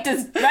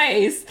character's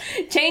race.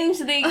 Change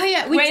the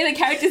way the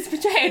character's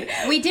portrayed.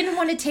 We didn't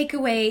want to take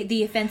away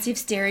the offensive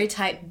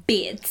stereotype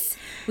bits.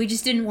 We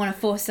just didn't want to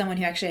force someone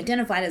who actually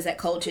identified as that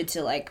culture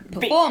to, like,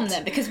 perform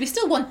them, because we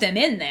still want them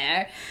in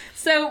there.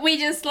 So we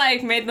just,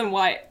 like, made them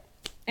white.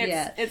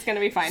 It's going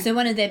to be fine. So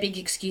one of their big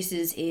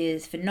excuses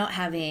is for not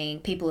having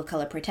people of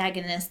colour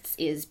protagonists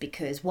is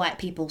because white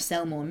people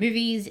sell more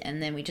movies,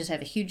 and then we just have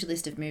a huge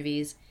list of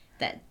movies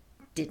that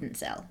didn't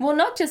sell. Well,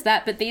 not just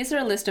that, but these are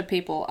a list of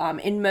people,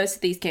 in most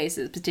of these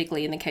cases,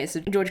 particularly in the case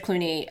of George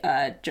Clooney,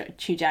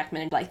 Hugh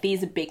Jackman, like,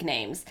 these are big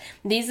names.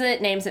 These are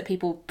names that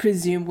people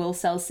presume will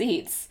sell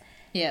seats.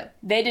 Yeah.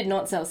 They did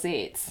not sell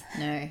seats.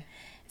 No.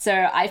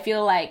 So I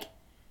feel like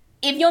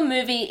if your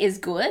movie is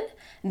good,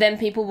 then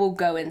people will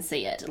go and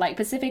see it. Like,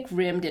 Pacific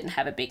Rim didn't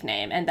have a big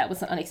name, and that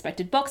was an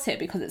unexpected box hit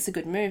because it's a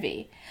good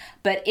movie.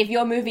 But if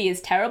your movie is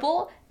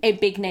terrible, a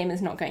big name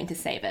is not going to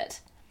save it.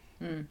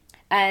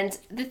 And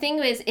the thing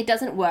is, it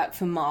doesn't work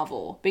for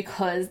Marvel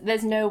because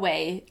there's no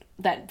way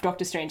that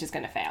Doctor Strange is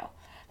going to fail.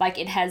 Like,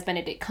 it has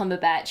Benedict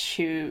Cumberbatch,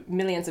 who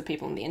millions of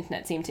people on the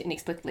internet seem to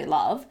inexplicably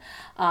love.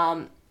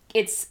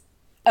 It's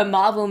a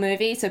Marvel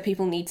movie, so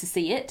people need to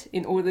see it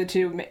in order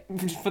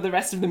for the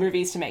rest of the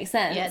movies to make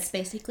sense. Yeah, it's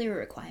basically a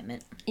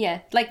requirement. Yeah,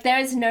 like, there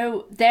is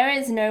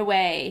no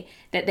way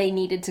that they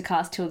needed to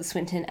cast Tilda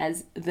Swinton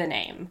as the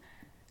name.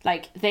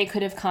 Like, they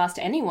could have cast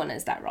anyone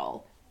as that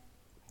role.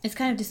 It's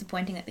kind of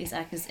disappointing that these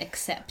actors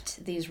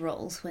accept these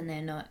roles when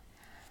they're not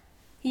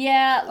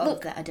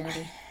of that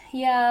identity.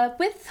 Yeah,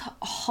 with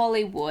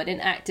Hollywood and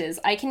actors,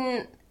 I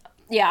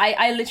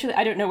literally,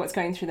 I don't know what's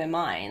going through their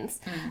minds.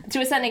 To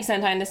a certain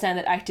extent, I understand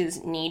that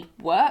actors need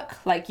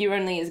work. Like, you're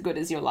only as good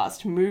as your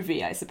last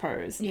movie, I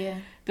suppose. Yeah.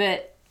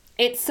 But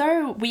it's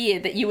so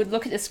weird that you would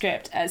look at the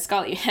script as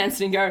Scarlett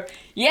Johansson and go,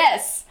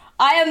 yes,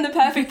 I am the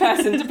perfect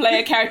person to play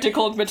a character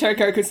called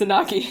Motoko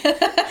Kusanagi.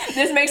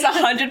 This makes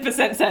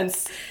 100%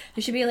 sense.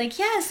 You should be like,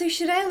 yeah, so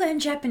should I learn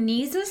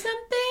Japanese or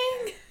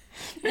something?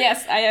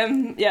 Yes, I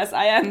am.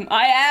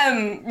 I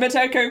am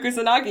Motoko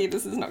Kusanagi.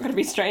 This is not going to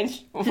be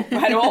strange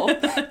at all.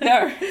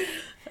 No.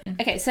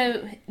 Okay,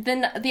 so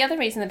then the other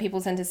reason that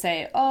people tend to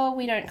say, oh,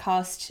 we don't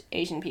cast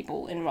Asian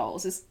people in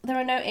roles is there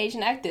are no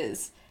Asian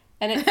actors.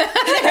 And there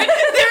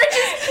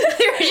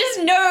are just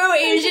no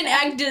Asian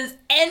actors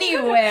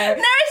anywhere.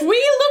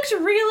 We looked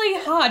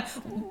really hard.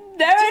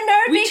 There are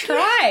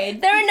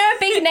no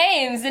big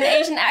names in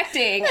Asian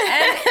acting.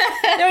 And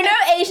there are no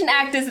Asian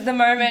actors at the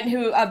moment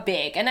who are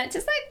big. And it's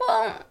just like,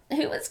 well,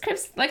 who was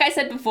Chris... Like I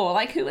said before,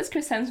 like, who was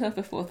Chris Hemsworth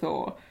before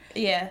Thor?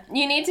 Yeah.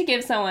 You need to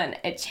give someone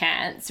a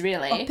chance,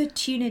 really.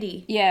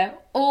 Opportunity. Yeah.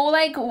 Or,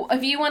 like,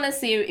 if you want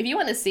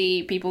to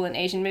see people in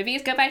Asian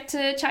movies, go back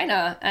to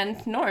China.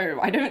 And no,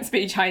 I don't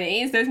speak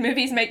Chinese. Those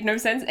movies make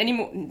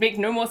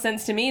no more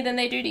sense to me than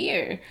they do to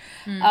you.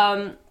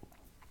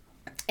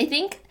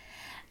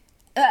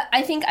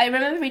 I think I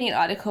remember reading an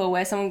article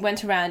where someone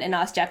went around and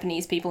asked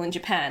Japanese people in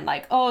Japan,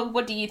 like, oh,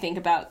 what do you think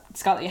about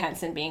Scarlett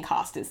Johansson being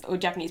cast as a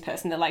Japanese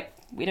person? They're like,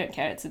 we don't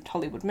care, it's a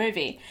Hollywood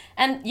movie.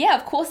 And yeah,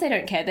 of course they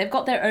don't care. They've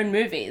got their own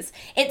movies.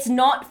 It's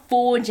not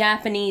for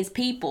Japanese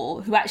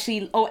people who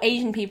actually, or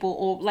Asian people,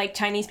 or like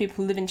Chinese people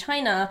who live in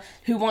China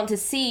who want to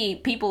see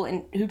people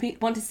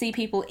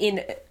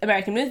in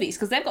American movies,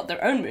 because they've got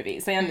their own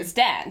movies. They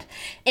understand.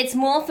 It's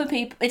more for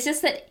people. It's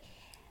just that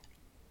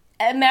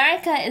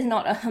America is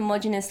not a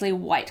homogeneously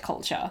white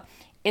culture.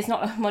 It's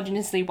not a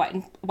homogeneously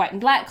white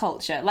and black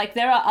culture. Like,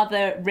 there are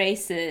other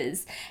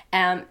races,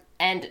 and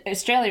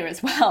Australia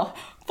as well,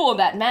 for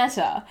that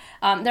matter.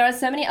 There are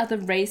so many other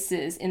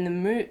races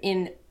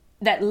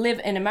that live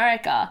in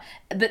America,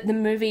 that the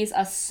movies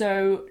are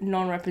so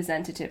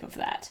non-representative of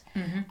that.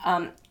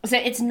 So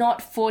it's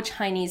not for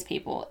Chinese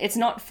people. It's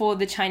not for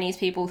the Chinese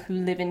people who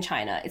live in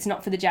China. It's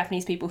not for the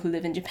Japanese people who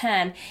live in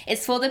Japan.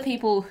 It's for the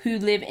people who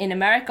live in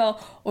America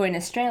or in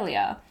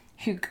Australia,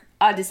 who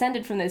are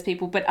descended from those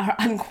people but are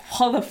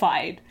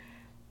unqualified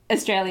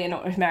Australian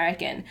or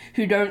American,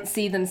 who don't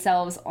see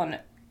themselves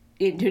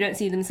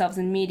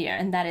in media,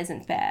 and that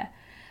isn't fair.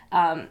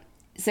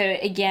 So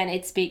again,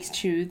 it speaks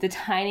to the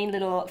tiny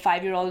little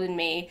 5-year-old in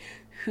me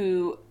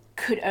who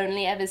could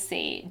only ever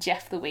see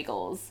Jeff the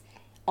Wiggles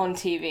on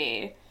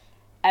TV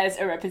as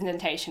a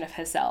representation of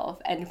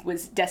herself and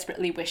was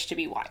desperately wished to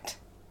be white.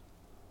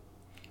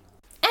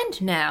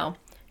 And now,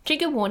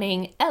 Trigger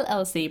Warning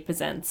LLC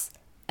presents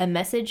A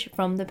Message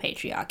from the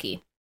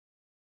Patriarchy.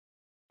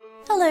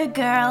 Hello,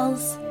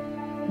 girls.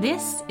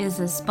 This is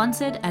a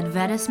sponsored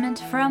advertisement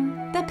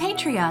from the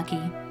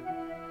Patriarchy.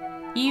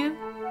 You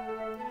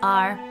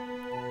are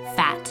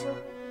fat.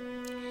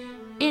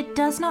 It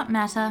does not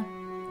matter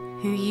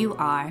who you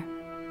are.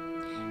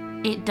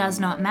 It does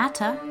not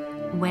matter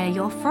where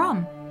you're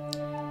from.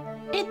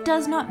 It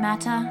does not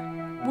matter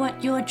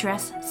what your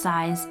dress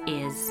size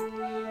is.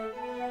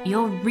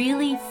 You're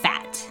really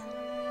fat.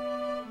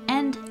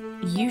 And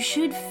you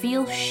should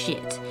feel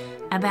shit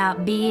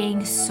about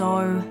being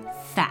so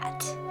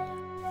fat.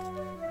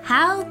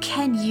 How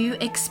can you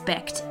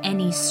expect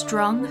any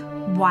strong,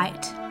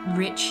 white,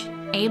 rich,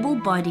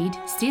 able-bodied,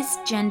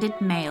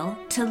 cisgendered male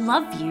to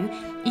love you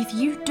if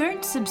you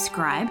don't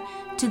subscribe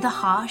to the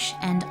harsh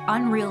and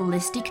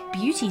unrealistic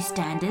beauty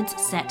standards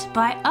set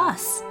by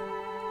us?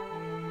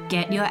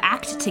 Get your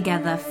act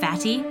together,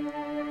 fatty.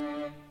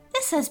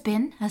 This has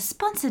been a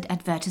sponsored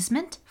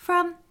advertisement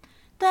from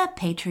the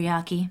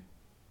Patriarchy.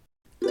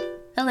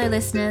 Hello,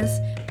 listeners.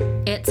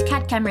 It's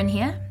Kat Cameron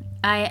here.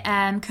 I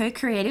am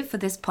co-creative for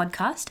this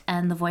podcast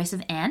and the voice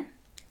of Anne.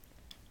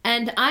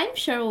 And I'm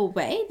Cheryl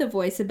Way, the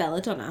voice of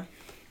Belladonna.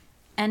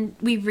 And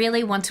we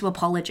really want to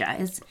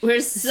apologise.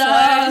 We're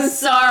so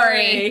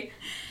sorry.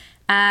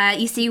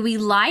 You see, we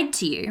lied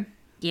to you.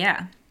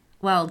 Yeah.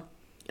 Well,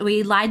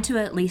 we lied to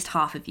at least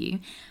half of you.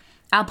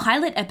 Our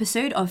pilot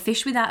episode of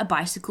Fish Without a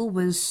Bicycle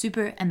was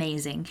super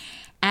amazing.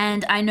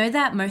 And I know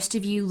that most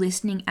of you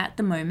listening at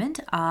the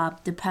moment are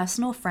the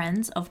personal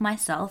friends of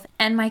myself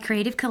and my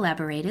creative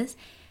collaborators.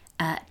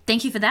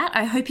 Thank you for that.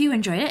 I hope you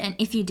enjoyed it. And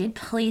if you did,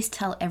 please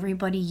tell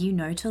everybody you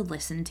know to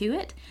listen to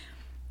it.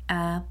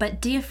 But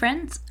dear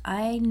friends,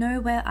 I know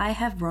where I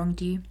have wronged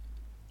you.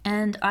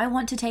 And I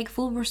want to take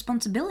full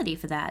responsibility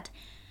for that.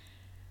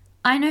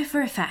 I know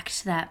for a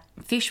fact that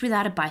Fish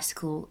Without a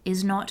Bicycle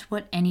is not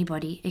what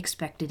anybody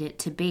expected it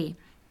to be.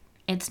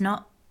 It's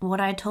not what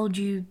I told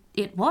you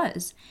it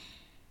was.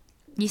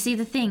 You see,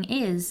 the thing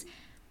is,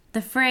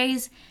 the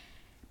phrase,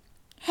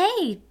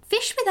 "Hey,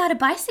 Fish Without a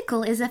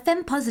Bicycle" is a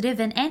femme-positive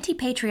and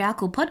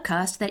anti-patriarchal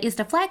podcast that is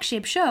the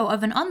flagship show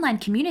of an online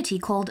community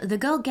called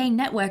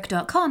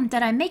thegirlgangnetwork.com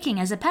that I'm making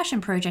as a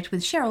passion project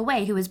with Cheryl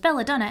Way, who is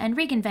Belladonna, and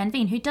Regan Van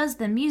Veen, who does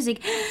the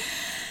music,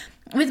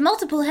 with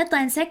multiple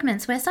headline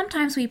segments where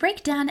sometimes we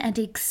break down and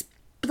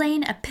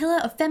explain a pillar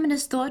of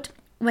feminist thought,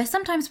 where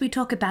sometimes we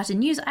talk about a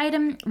news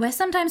item, where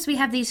sometimes we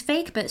have these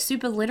fake but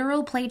super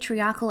literal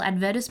patriarchal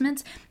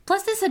advertisements,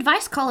 plus this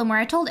advice column where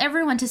I told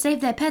everyone to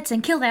save their pets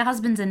and kill their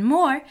husbands and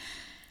more,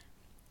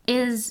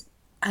 is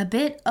a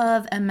bit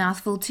of a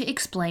mouthful to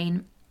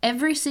explain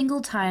every single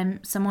time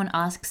someone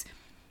asks,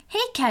 "Hey,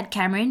 Kat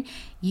Cameron,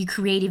 you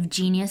creative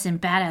genius and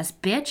badass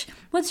bitch,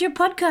 what's your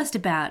podcast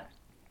about?"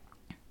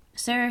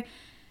 So,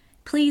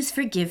 please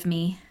forgive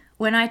me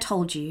when I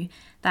told you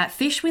that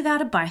Fish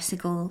Without a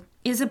Bicycle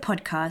is a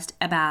podcast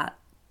about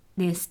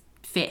this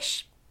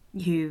fish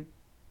who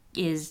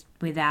is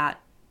without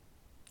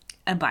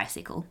a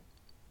bicycle.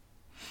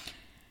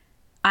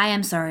 I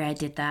am sorry I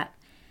did that.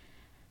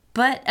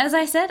 But as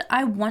I said,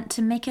 I want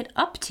to make it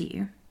up to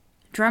you.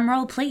 Drum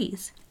roll,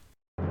 please.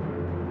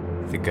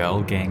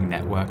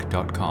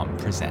 TheGirlGangNetwork.com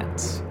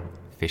presents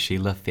Fishy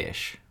La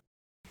Fish.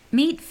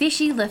 Meet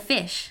Fishy La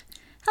Fish.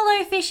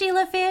 Hello, Fishy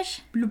La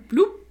Fish. Bloop,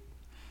 bloop.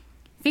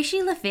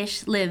 Fishy La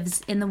Fish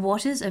lives in the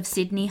waters of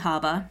Sydney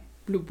Harbour.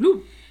 Bloop,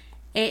 bloop.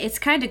 It's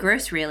kind of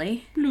gross,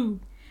 really. Bloop.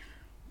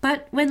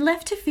 But when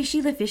left to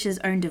Fishy La Fish's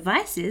own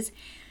devices,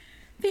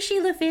 Fishy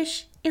La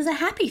Fish is a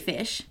happy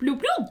fish.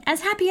 Bloop, bloop.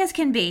 As happy as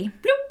can be.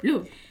 Bloop,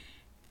 bloop.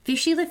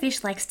 Fishy La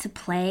Fish likes to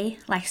play,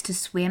 likes to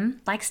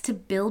swim, likes to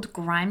build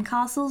grime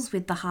castles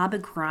with the harbour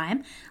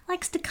grime,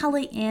 likes to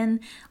colour in,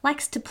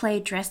 likes to play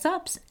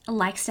dress-ups,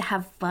 likes to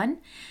have fun.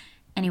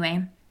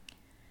 Anyway,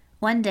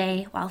 one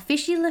day, while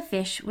Fishy La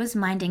Fish was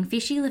minding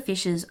Fishy La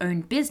Fish's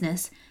own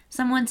business,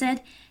 someone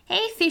said,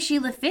 "Hey, Fishy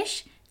La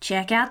Fish,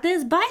 check out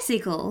this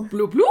bicycle."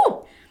 Bloop,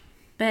 bloop.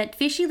 But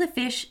Fishy La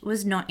Fish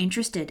was not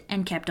interested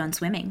and kept on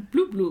swimming.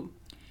 Bloop, bloop.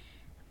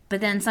 But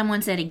then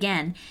someone said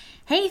again,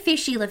 "Hey,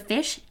 Fishy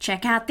LaFish,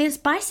 check out this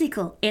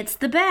bicycle. It's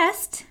the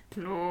best."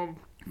 Plum.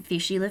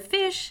 Fishy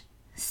LaFish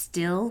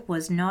still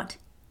was not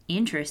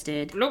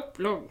interested. Bloop,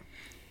 bloop.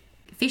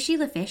 Fishy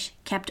LaFish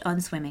kept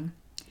on swimming.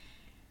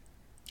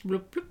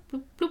 Bloop, bloop,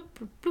 bloop, bloop,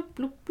 bloop, bloop,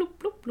 bloop,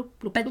 bloop, bloop,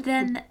 bloop, But bloop,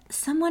 then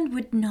someone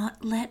would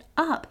not let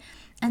up.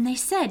 And they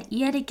said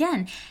yet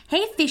again,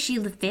 "Hey, Fishy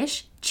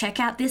LaFish, check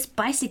out this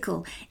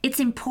bicycle. It's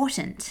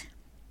important."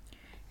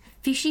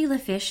 Fishy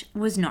LaFish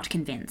was not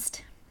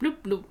convinced. bloop,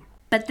 bloop.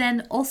 But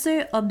then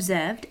also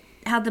observed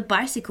how the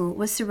bicycle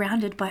was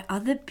surrounded by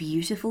other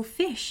beautiful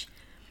fish.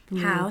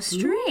 How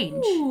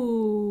strange.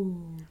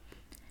 Ooh.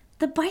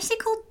 The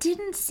bicycle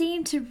didn't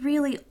seem to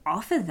really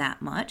offer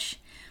that much.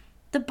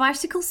 The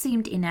bicycle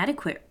seemed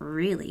inadequate,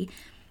 really.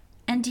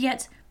 And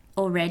yet,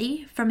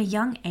 already, from a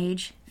young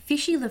age,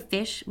 Fishy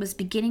LaFish was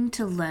beginning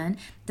to learn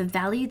the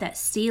value that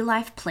sea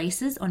life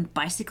places on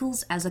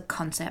bicycles as a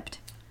concept.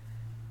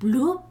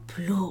 Bloop,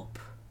 bloop.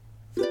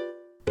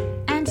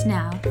 And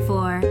now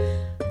for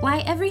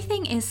Why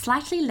Everything is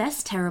Slightly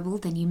Less Terrible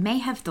Than You May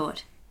Have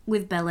Thought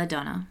with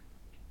Belladonna.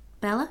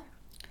 Bella?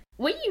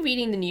 Were you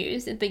reading the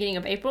news at the beginning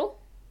of April?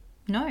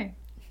 No.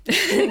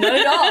 Not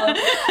at all.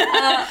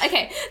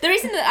 Okay, the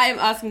reason that I'm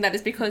asking that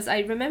is because I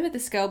remember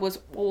this girl was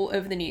all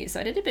over the news, so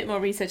I did a bit more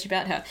research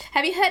about her.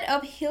 Have you heard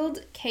of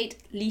Hild Kate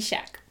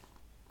Leshak?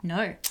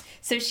 No.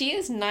 So she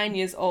is 9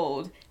 years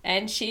old,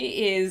 and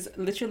she is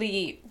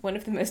literally one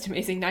of the most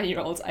amazing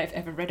 9-year-olds I've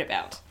ever read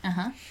about.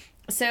 Uh-huh.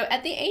 So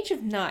at the age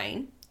of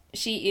 9,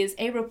 she is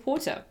a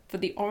reporter for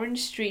the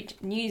Orange Street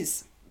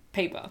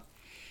newspaper,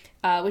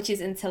 which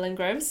is in Selland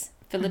Groves,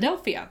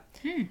 Philadelphia.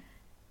 Hmm.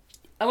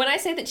 When I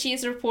say that she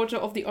is a reporter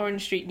of the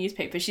Orange Street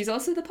newspaper, she's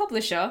also the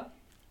publisher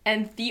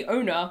and the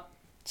owner.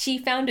 She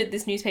founded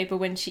this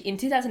newspaper in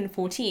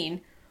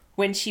 2014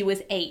 when she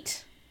was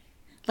 8.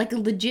 Like a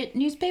legit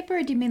newspaper,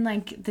 or do you mean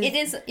like... It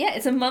is, yeah,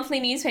 it's a monthly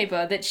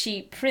newspaper that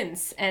she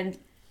prints and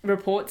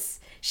reports.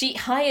 She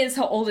hires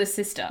her older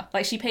sister.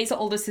 Like, she pays her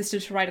older sister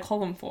to write a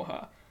column for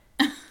her.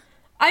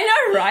 I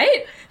know,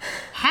 right?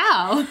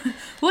 How?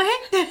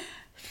 What?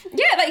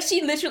 Yeah, like,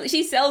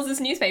 she sells this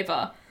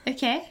newspaper.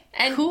 Okay,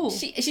 And cool.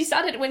 she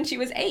started when she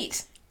was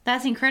 8.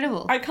 That's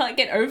incredible. I can't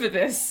get over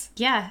this.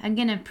 Yeah, I'm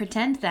gonna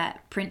pretend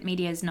that print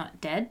media is not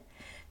dead.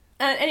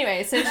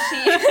 Anyway, so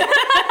she...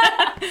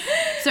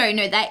 Sorry,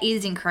 no, that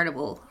is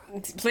incredible.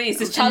 Please,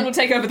 this child will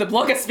take over the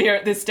blogosphere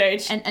at this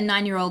stage. And a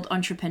 9-year-old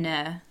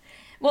entrepreneur.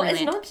 Well,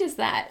 Brilliant. it's not just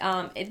that.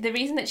 The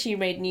reason that she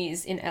made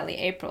news in early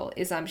April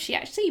is she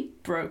actually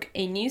broke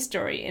a news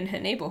story in her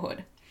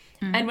neighborhood.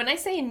 And when I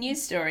say a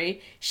news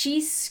story,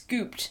 she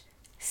scooped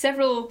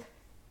several...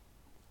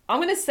 I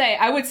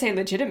would say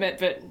legitimate,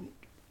 but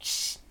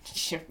as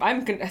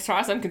far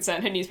as I'm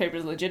concerned, her newspaper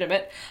is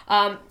legitimate.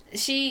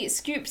 She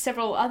scooped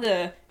several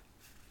other,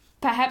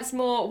 perhaps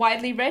more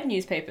widely read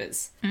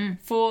newspapers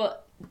for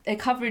a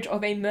coverage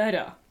of a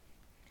murder.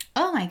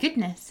 Oh my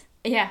goodness.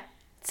 Yeah.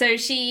 So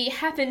she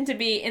happened to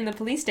be in the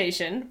police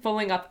station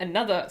following up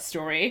another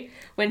story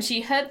when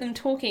she heard them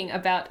talking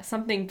about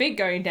something big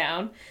going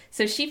down.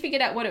 So she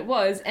figured out what it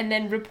was and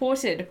then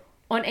reported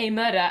on a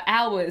murder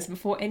hours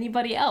before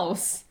anybody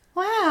else.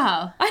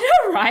 Wow. I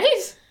know,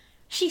 right?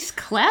 She's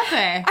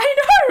clever. I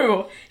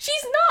know!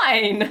 She's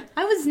 9!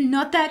 I was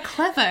not that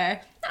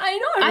clever. I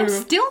know! I'm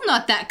still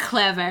not that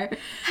clever.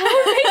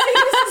 How amazing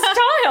is this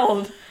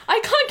child? I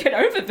can't get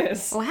over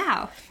this.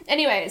 Wow.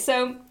 Anyway,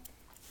 so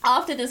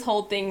after this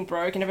whole thing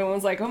broke and everyone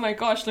was like, oh my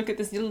gosh, look at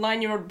this little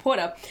 9-year-old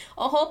reporter,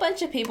 a whole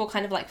bunch of people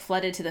kind of like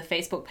flooded to the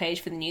Facebook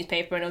page for the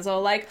newspaper and it was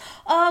all like,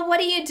 oh,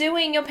 what are you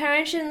doing? Your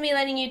parents shouldn't be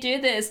letting you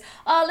do this.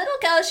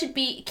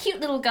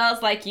 Cute little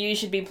girls like you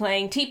should be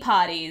playing tea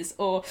parties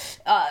or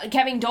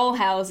having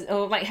dollhouse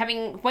or like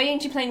why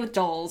aren't you playing with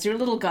dolls? You're a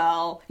little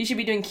girl. You should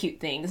be doing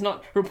cute things,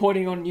 not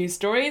reporting on news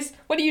stories.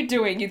 What are you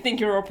doing? You think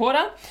you're a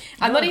reporter?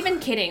 I'm not even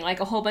kidding. Like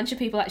a whole bunch of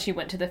people actually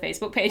went to the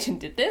Facebook page and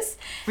did this.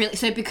 Really?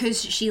 So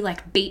because she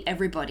like beat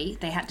everybody,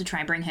 they had to try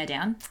and bring her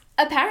down?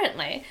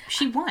 Apparently.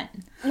 She won.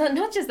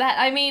 Not just that.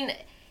 I mean,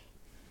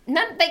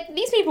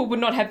 these people would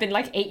not have been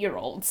like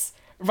 8-year-olds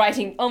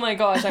writing, oh my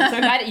gosh, I'm so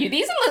mad at you.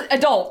 These are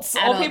adults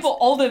or people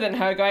older than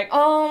her going,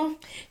 oh,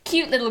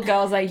 cute little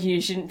girls like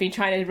you shouldn't be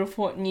trying to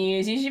report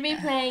news. You should be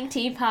playing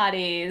tea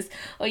parties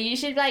or you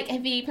should like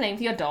be playing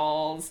with your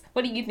dolls.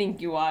 What do you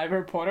think you are, a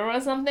reporter or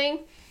something?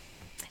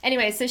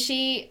 Anyway, so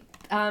she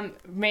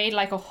made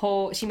like a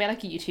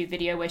YouTube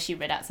video where she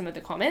read out some of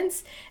the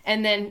comments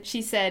and then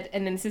she said,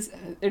 and then this is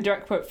a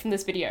direct quote from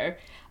this video,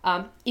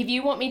 if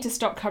you want me to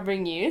stop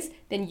covering news,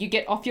 then you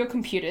get off your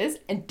computers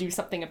and do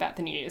something about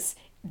the news.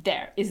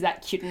 There, is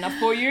that cute enough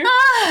for you?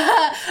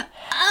 Oh!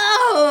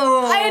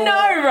 I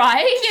know,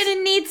 right? You're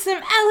gonna need some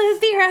aloe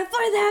vera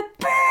for that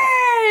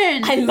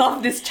burn! I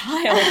love this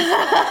child.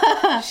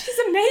 She's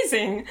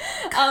amazing.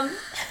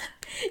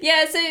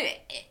 Yeah, so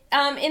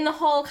in the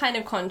whole kind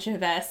of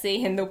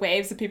controversy and the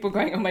waves of people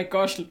going, oh my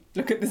gosh,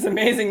 look at this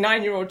amazing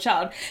 9-year-old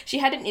child, she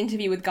had an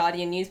interview with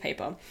Guardian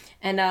newspaper.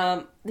 And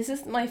this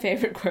is my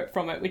favourite quote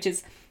from it, which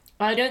is,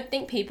 I don't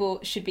think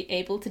people should be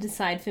able to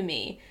decide for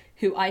me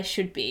who I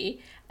should be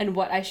and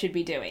what I should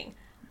be doing.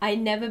 I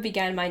never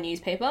began my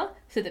newspaper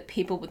so that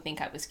people would think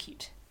I was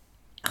cute.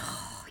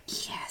 Oh,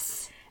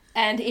 yes.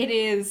 And it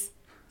is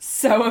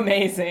so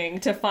amazing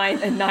to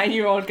find a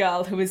 9-year-old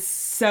girl who is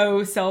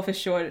so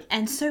self-assured.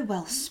 And so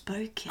well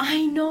spoken.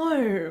 I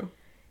know.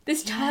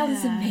 This child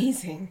is Yeah.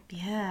 amazing.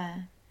 Yeah.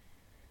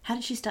 How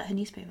did she start her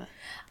newspaper?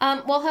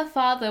 Well, her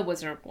father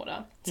was a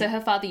reporter. So her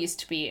father used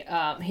to be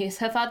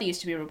her father used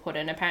to be a reporter,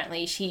 and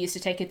apparently she used to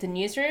take it to the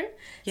newsroom.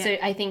 Yeah. So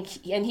I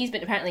think, and he's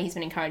been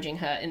encouraging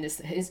her in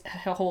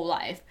her whole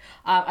life.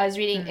 I was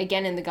reading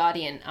again in the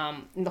Guardian,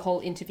 in the whole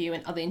interview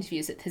and other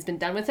interviews that has been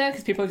done with her,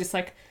 because people are just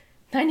like,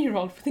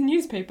 9-year-old with a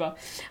newspaper.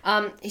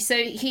 So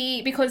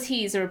because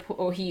he's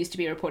he used to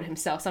be a reporter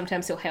himself,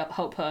 sometimes he'll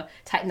help her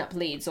tighten up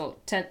leads or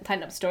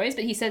tighten up stories,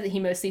 but he said that he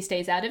mostly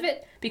stays out of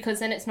it because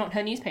then it's not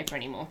her newspaper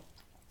anymore.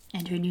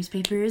 And her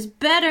newspaper is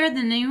better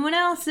than anyone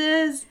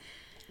else's.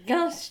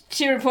 Gosh,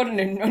 she reported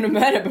on a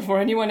murder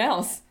before anyone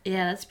else.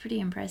 Yeah, that's pretty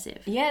impressive.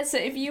 Yeah, so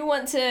if you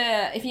want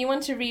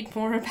to read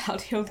more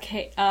about Hild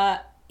Kate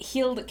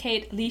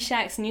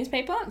Leshak's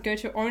newspaper, go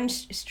to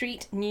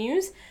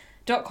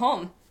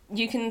orangestreetnews.com.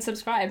 You can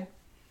subscribe.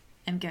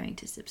 I'm going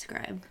to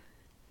subscribe.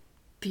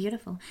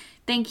 Beautiful.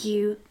 Thank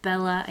you,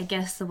 Bella. I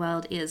guess the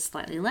world is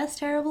slightly less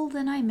terrible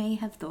than I may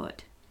have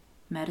thought.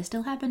 Murder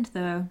still happened,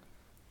 though.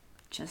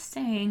 Just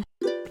saying.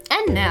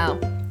 And now,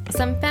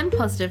 some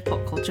fan-positive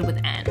pop culture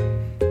with Anne.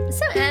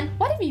 So, Anne,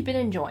 what have you been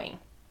enjoying?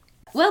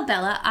 Well,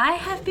 Bella, I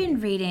have been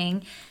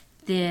reading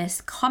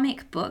this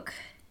comic book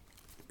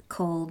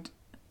called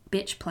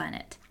Bitch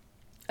Planet.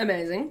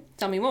 Amazing.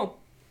 Tell me more.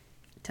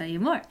 Tell you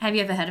more. Have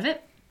you ever heard of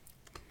it?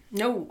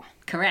 No.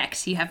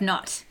 Correct, you have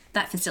not.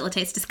 That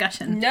facilitates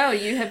discussion. No,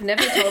 you have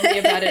never told me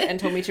about it and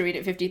told me to read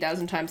it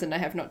 50,000 times, and I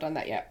have not done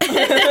that yet.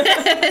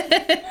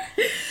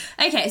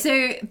 Okay, so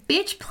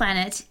Bitch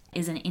Planet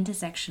is an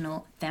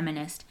intersectional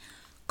feminist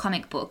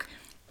comic book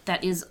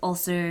that is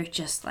also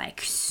just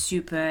like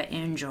super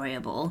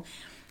enjoyable.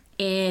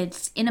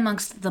 It's in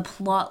amongst the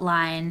plot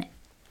line.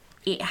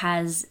 It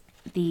has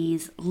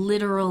these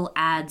literal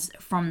ads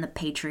from the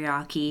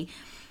patriarchy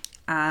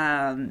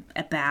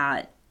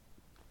about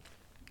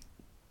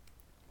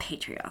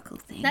patriarchal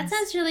things. That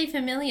sounds really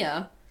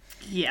familiar.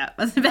 Yeah,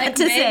 I was about Like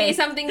to maybe say.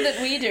 something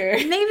that we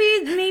do.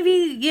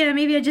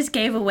 Maybe I just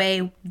gave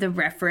away the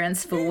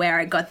reference for where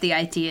I got the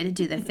idea to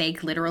do the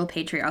fake literal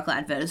patriarchal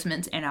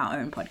advertisements in our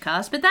own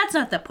podcast, but that's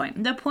not the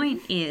point. The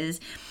point is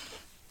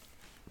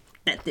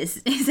that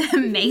this is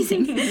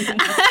amazing.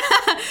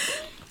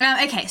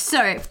 Okay,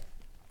 so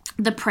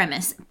the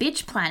premise,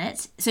 Bitch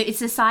Planet, so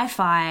it's a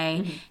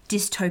sci-fi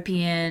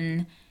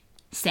dystopian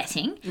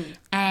setting,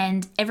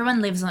 and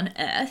everyone lives on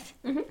Earth.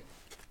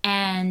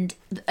 And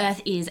the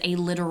Earth is a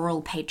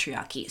literal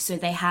patriarchy. So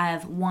they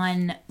have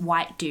one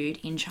white dude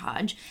in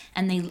charge,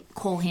 and they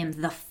call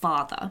him the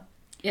father.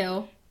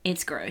 Ew.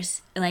 It's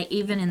gross. Like,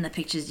 even in the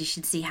pictures, you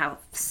should see how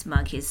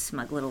smug his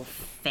smug little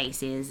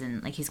face is.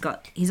 And, like, he's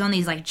on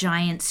these, like,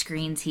 giant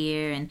screens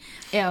here. And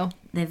Ew.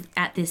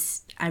 I've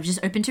just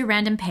opened to a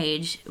random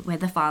page where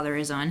the father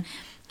is on.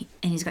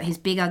 And he's got his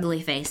big,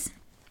 ugly face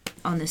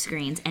on the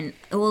screens. And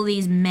all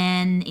these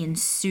men in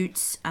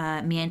suits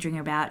meandering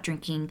about,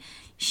 drinking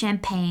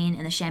champagne,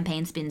 and the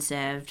champagne's been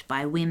served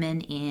by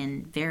women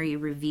in very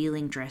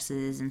revealing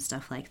dresses and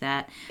stuff like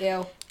that.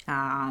 Ew.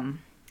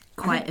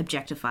 Quite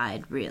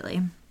objectified,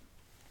 really.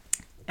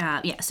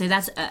 So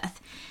that's Earth.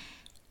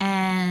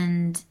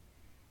 And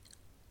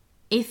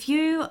if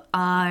you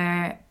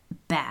are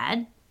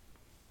bad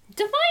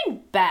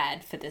Define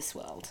bad for this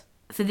world.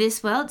 for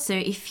this world, so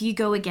if you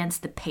go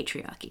against the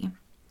patriarchy,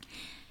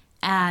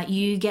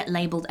 you get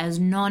labeled as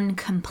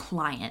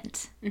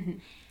non-compliant.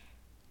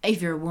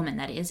 If you're a woman,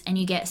 that is, and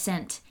you get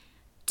sent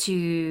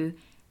to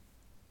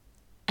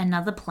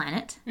another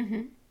planet,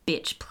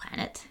 Bitch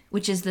Planet,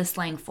 which is the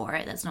slang for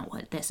it. That's not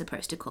what they're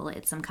supposed to call it.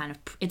 It's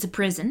it's a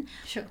prison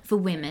Sure. for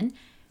women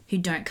who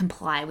don't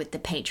comply with the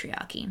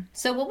patriarchy.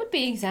 So what would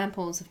be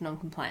examples of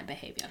non-compliant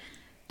behavior?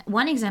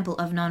 One example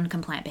of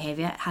non-compliant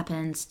behavior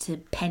happens to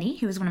Penny,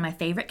 who is one of my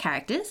favorite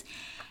characters,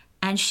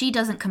 and she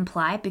doesn't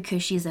comply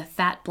because she's a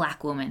fat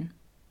black woman.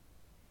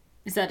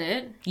 Is that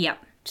it?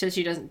 Yep. So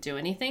she doesn't do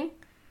anything?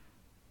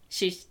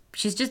 She's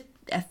She's just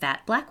a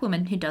fat black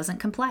woman who doesn't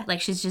comply.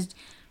 Like, she's just,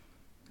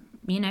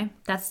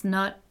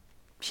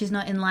 she's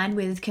not in line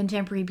with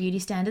contemporary beauty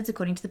standards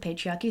according to the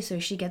patriarchy, so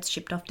she gets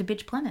shipped off to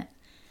Bitch Planet.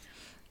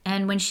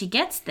 And when she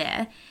gets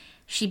there,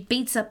 she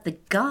beats up the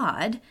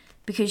guard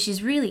because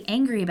she's really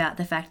angry about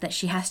the fact that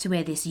she has to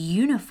wear this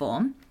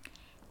uniform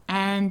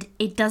and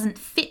it doesn't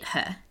fit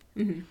her.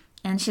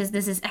 And there's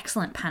this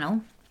excellent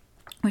panel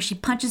where she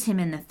punches him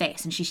in the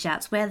face and she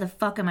shouts, "Where the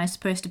fuck am I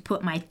supposed to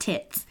put my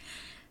tits?"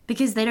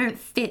 Because they don't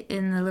fit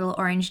in the little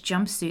orange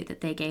jumpsuit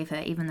that they gave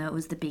her, even though it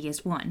was the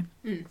biggest one.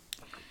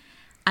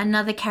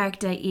 Another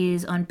character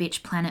is on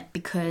Bitch Planet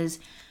because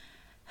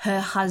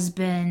her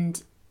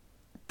husband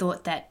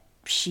thought that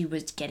she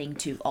was getting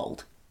too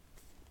old.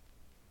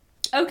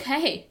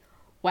 okay.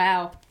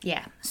 Wow.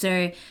 Yeah,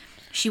 so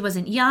she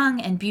wasn't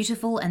young and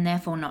beautiful and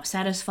therefore not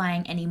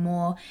satisfying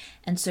anymore.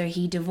 And so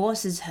he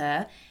divorces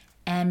her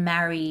and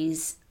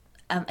marries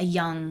a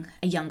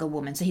younger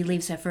woman. So he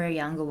leaves her for a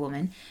younger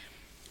woman.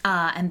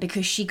 And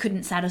because she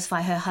couldn't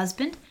satisfy her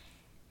husband,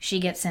 she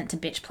gets sent to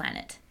Bitch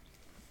Planet.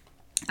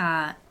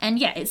 And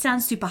yeah, it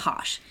sounds super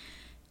harsh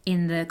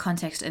in the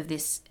context of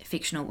this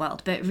fictional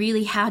world, but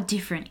really how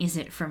different is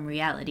it from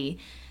reality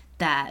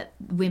that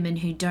women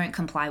who don't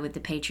comply with the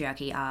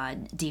patriarchy are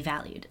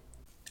devalued?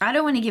 I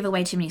don't want to give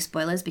away too many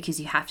spoilers because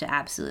you have to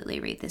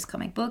absolutely read this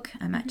comic book.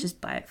 I might just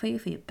buy it for you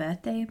for your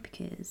birthday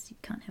because you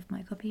can't have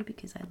my copy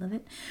because I love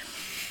it.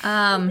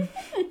 All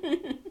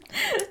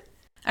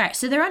right,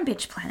 so they're on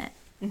Bitch Planet.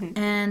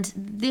 And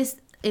there's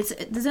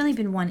only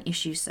been one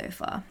issue so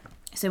far.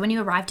 So when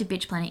you arrive to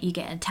Bitch Planet, you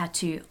get a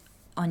tattoo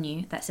on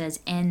you that says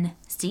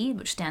NC,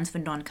 which stands for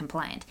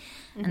non-compliant.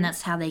 And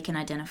that's how they can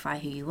identify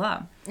who you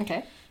are.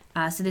 Okay.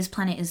 So this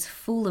planet is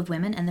full of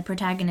women, and the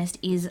protagonist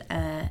is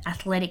an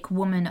athletic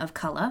woman of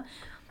color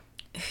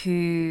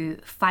who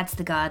fights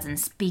the guards and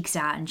speaks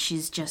out, and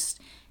she's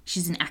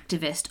an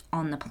activist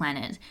on the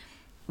planet,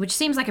 which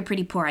seems like a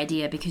pretty poor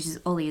idea because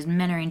all these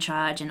men are in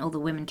charge and all the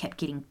women kept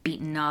getting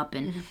beaten up,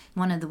 and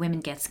one of the women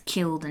gets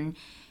killed, and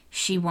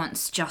she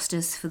wants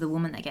justice for the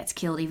woman that gets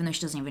killed, even though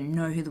she doesn't even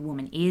know who the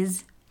woman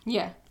is.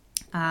 Yeah.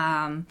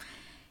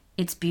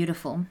 It's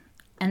beautiful.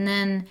 And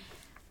then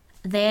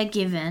they're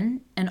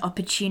given an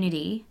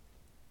opportunity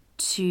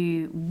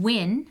to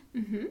win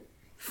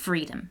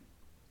freedom.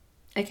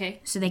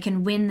 Okay. So they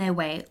can win their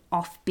way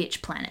off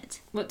Bitch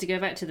Planet. What, to go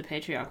back to the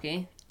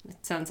patriarchy?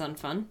 It sounds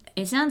unfun.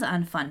 It sounds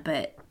unfun,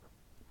 but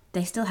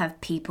they still have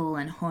people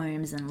and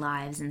homes and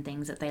lives and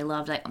things that they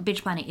love. Like,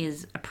 Bitch Planet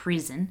is a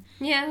prison.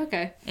 Yeah,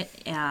 okay.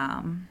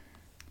 And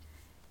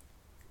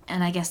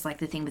I guess, like,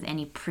 the thing with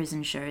any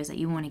prison show is that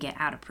you want to get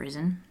out of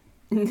prison.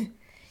 Because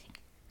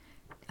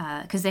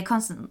they're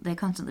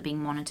constantly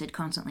being monitored,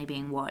 constantly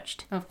being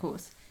watched. Of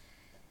course.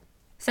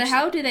 So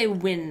how do they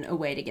win a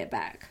way to get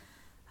back?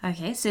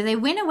 Okay, so they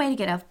win a way to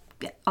get off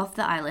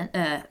the island.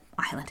 Off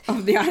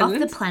the island? Off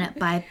the planet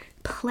by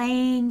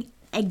playing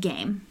a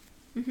game.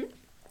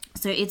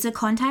 So it's a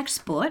contact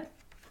sport,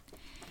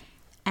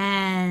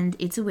 and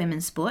it's a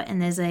women's sport, and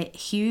there's a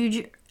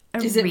huge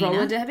arena. Is it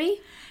roller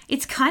derby?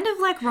 It's kind of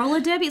like roller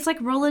derby. It's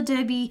like roller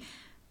derby,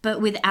 but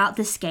without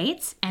the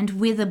skates and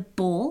with a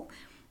ball.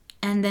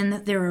 And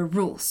then there are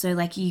rules. So,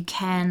 like, you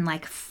can,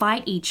 like,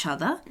 fight each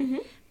other,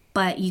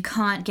 but you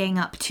can't gang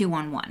up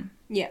 2-on-1.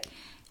 Yeah.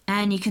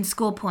 And you can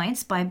score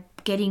points by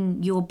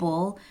getting your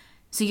ball.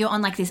 So you're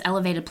on, like, this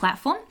elevated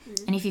platform.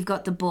 And if you've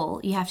got the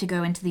ball, you have to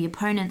go into the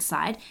opponent's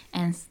side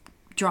and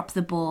drop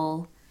the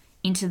ball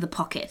into the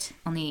pocket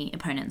on the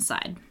opponent's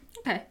side.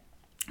 Okay.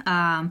 There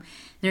are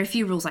a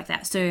few rules like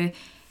that. So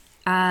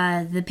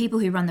the people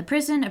who run the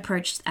prison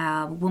approached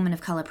a woman of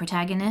color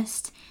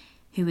protagonist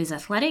who is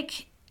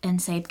athletic and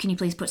say, can you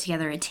please put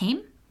together a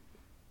team?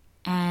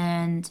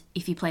 And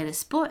if you play the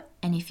sport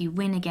and if you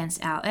win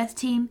against our Earth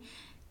team,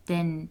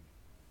 then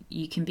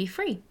you can be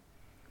free.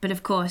 But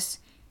of course,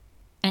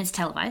 and it's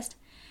televised,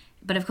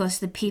 but of course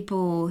the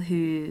people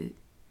who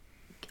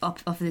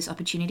offer this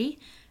opportunity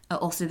are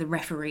also the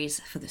referees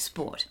for the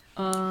sport.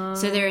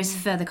 So there is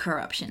further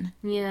corruption.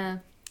 Yeah.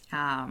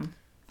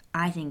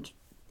 I think,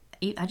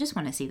 I just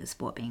want to see the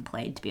sport being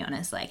played, to be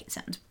honest. Like, it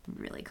sounds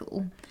really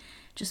cool.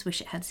 Just wish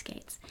it had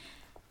skates.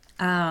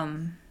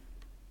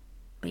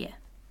 But yeah,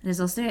 there's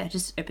also, I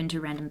just opened to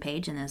a random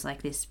page and there's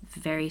like this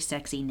very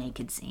sexy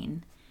naked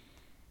scene.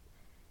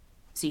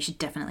 So you should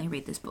definitely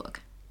read this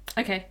book.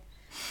 Okay.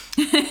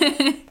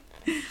 Yeah,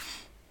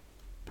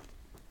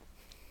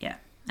 I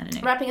don't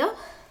know. Wrapping up?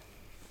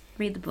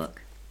 Read the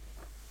book.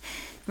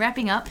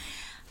 Wrapping up,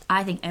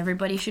 I think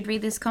everybody should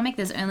read this comic.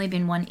 There's only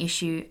been one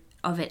issue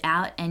of it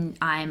out and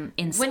I'm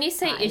inspired. When you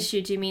say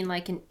issue, do you mean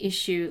like an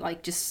issue,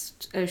 like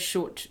just a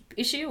short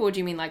issue, or do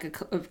you mean like a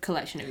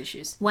collection of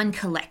issues? One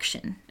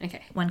collection.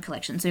 Okay. One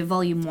collection. So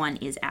volume 1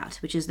 is out,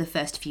 which is the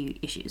first few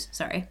issues.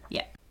 Sorry.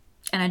 Yeah.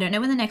 And I don't know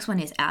when the next one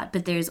is out,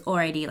 but there's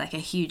already like a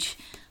huge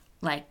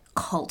like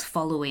cult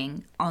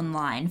following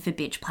online for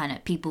Bitch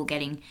Planet, people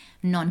getting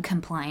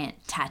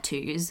non-compliant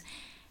tattoos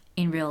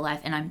in real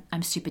life, and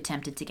I'm super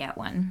tempted to get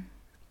one.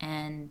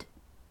 And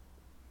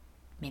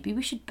maybe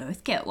we should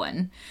both get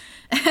one.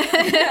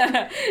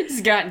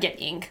 Just go out and get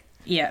ink.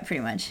 Yeah,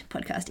 pretty much.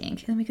 Podcast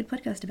ink. And we could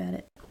podcast about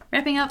it.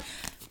 Wrapping up,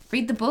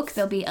 read the book.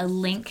 There'll be a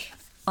link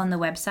on the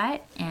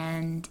website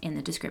and in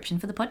the description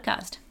for the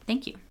podcast.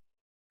 Thank you.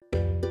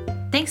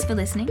 Thanks for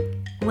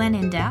listening. When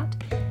in doubt,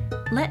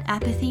 let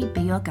apathy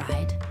be your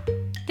guide.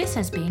 This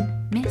has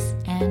been Miss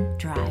Anne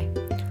Dry.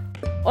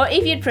 Or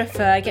if you'd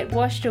prefer, get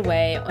washed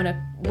away on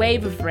a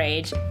wave of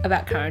rage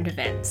about current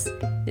events.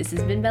 This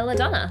has been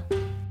Belladonna.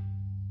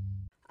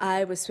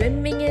 I was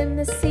swimming in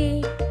the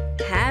sea,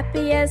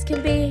 happy as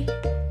can be,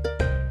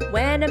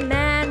 when a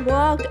man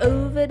walked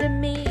over to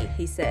me.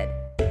 He said,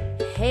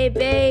 "Hey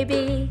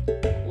baby,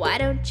 why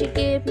don't you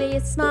give me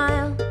a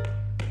smile?"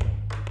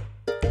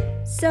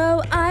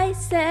 So I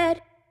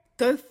said,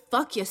 "Go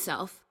fuck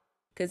yourself,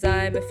 'cause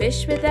I'm a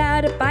fish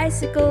without a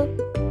bicycle.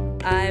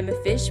 I'm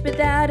a fish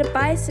without a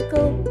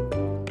bicycle.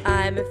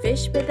 I'm a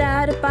fish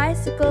without a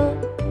bicycle.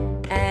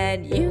 And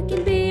then you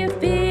can be a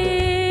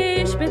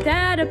fish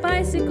without a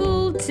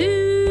bicycle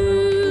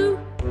too.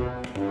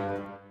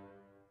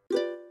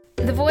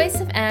 The voice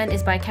of Anne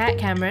is by Kat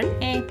Cameron.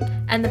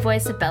 And the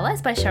voice of Bella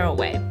is by Cheryl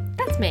Way.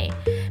 That's me.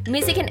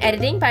 Music and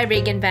editing by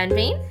Regan Van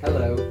Veen.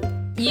 Hello.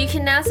 You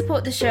can now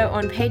support the show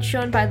on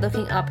Patreon by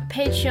looking up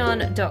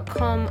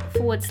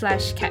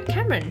patreon.com/Kat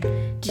Cameron.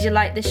 Did you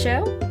like the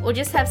show or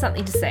just have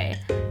something to say?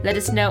 Let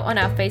us know on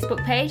our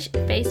Facebook page,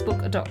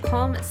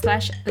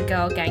 facebook.com/The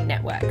Girl Gang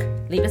Network.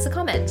 Leave us a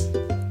comment.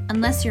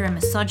 Unless you're a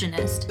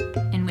misogynist,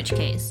 in which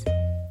case,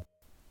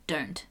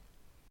 don't.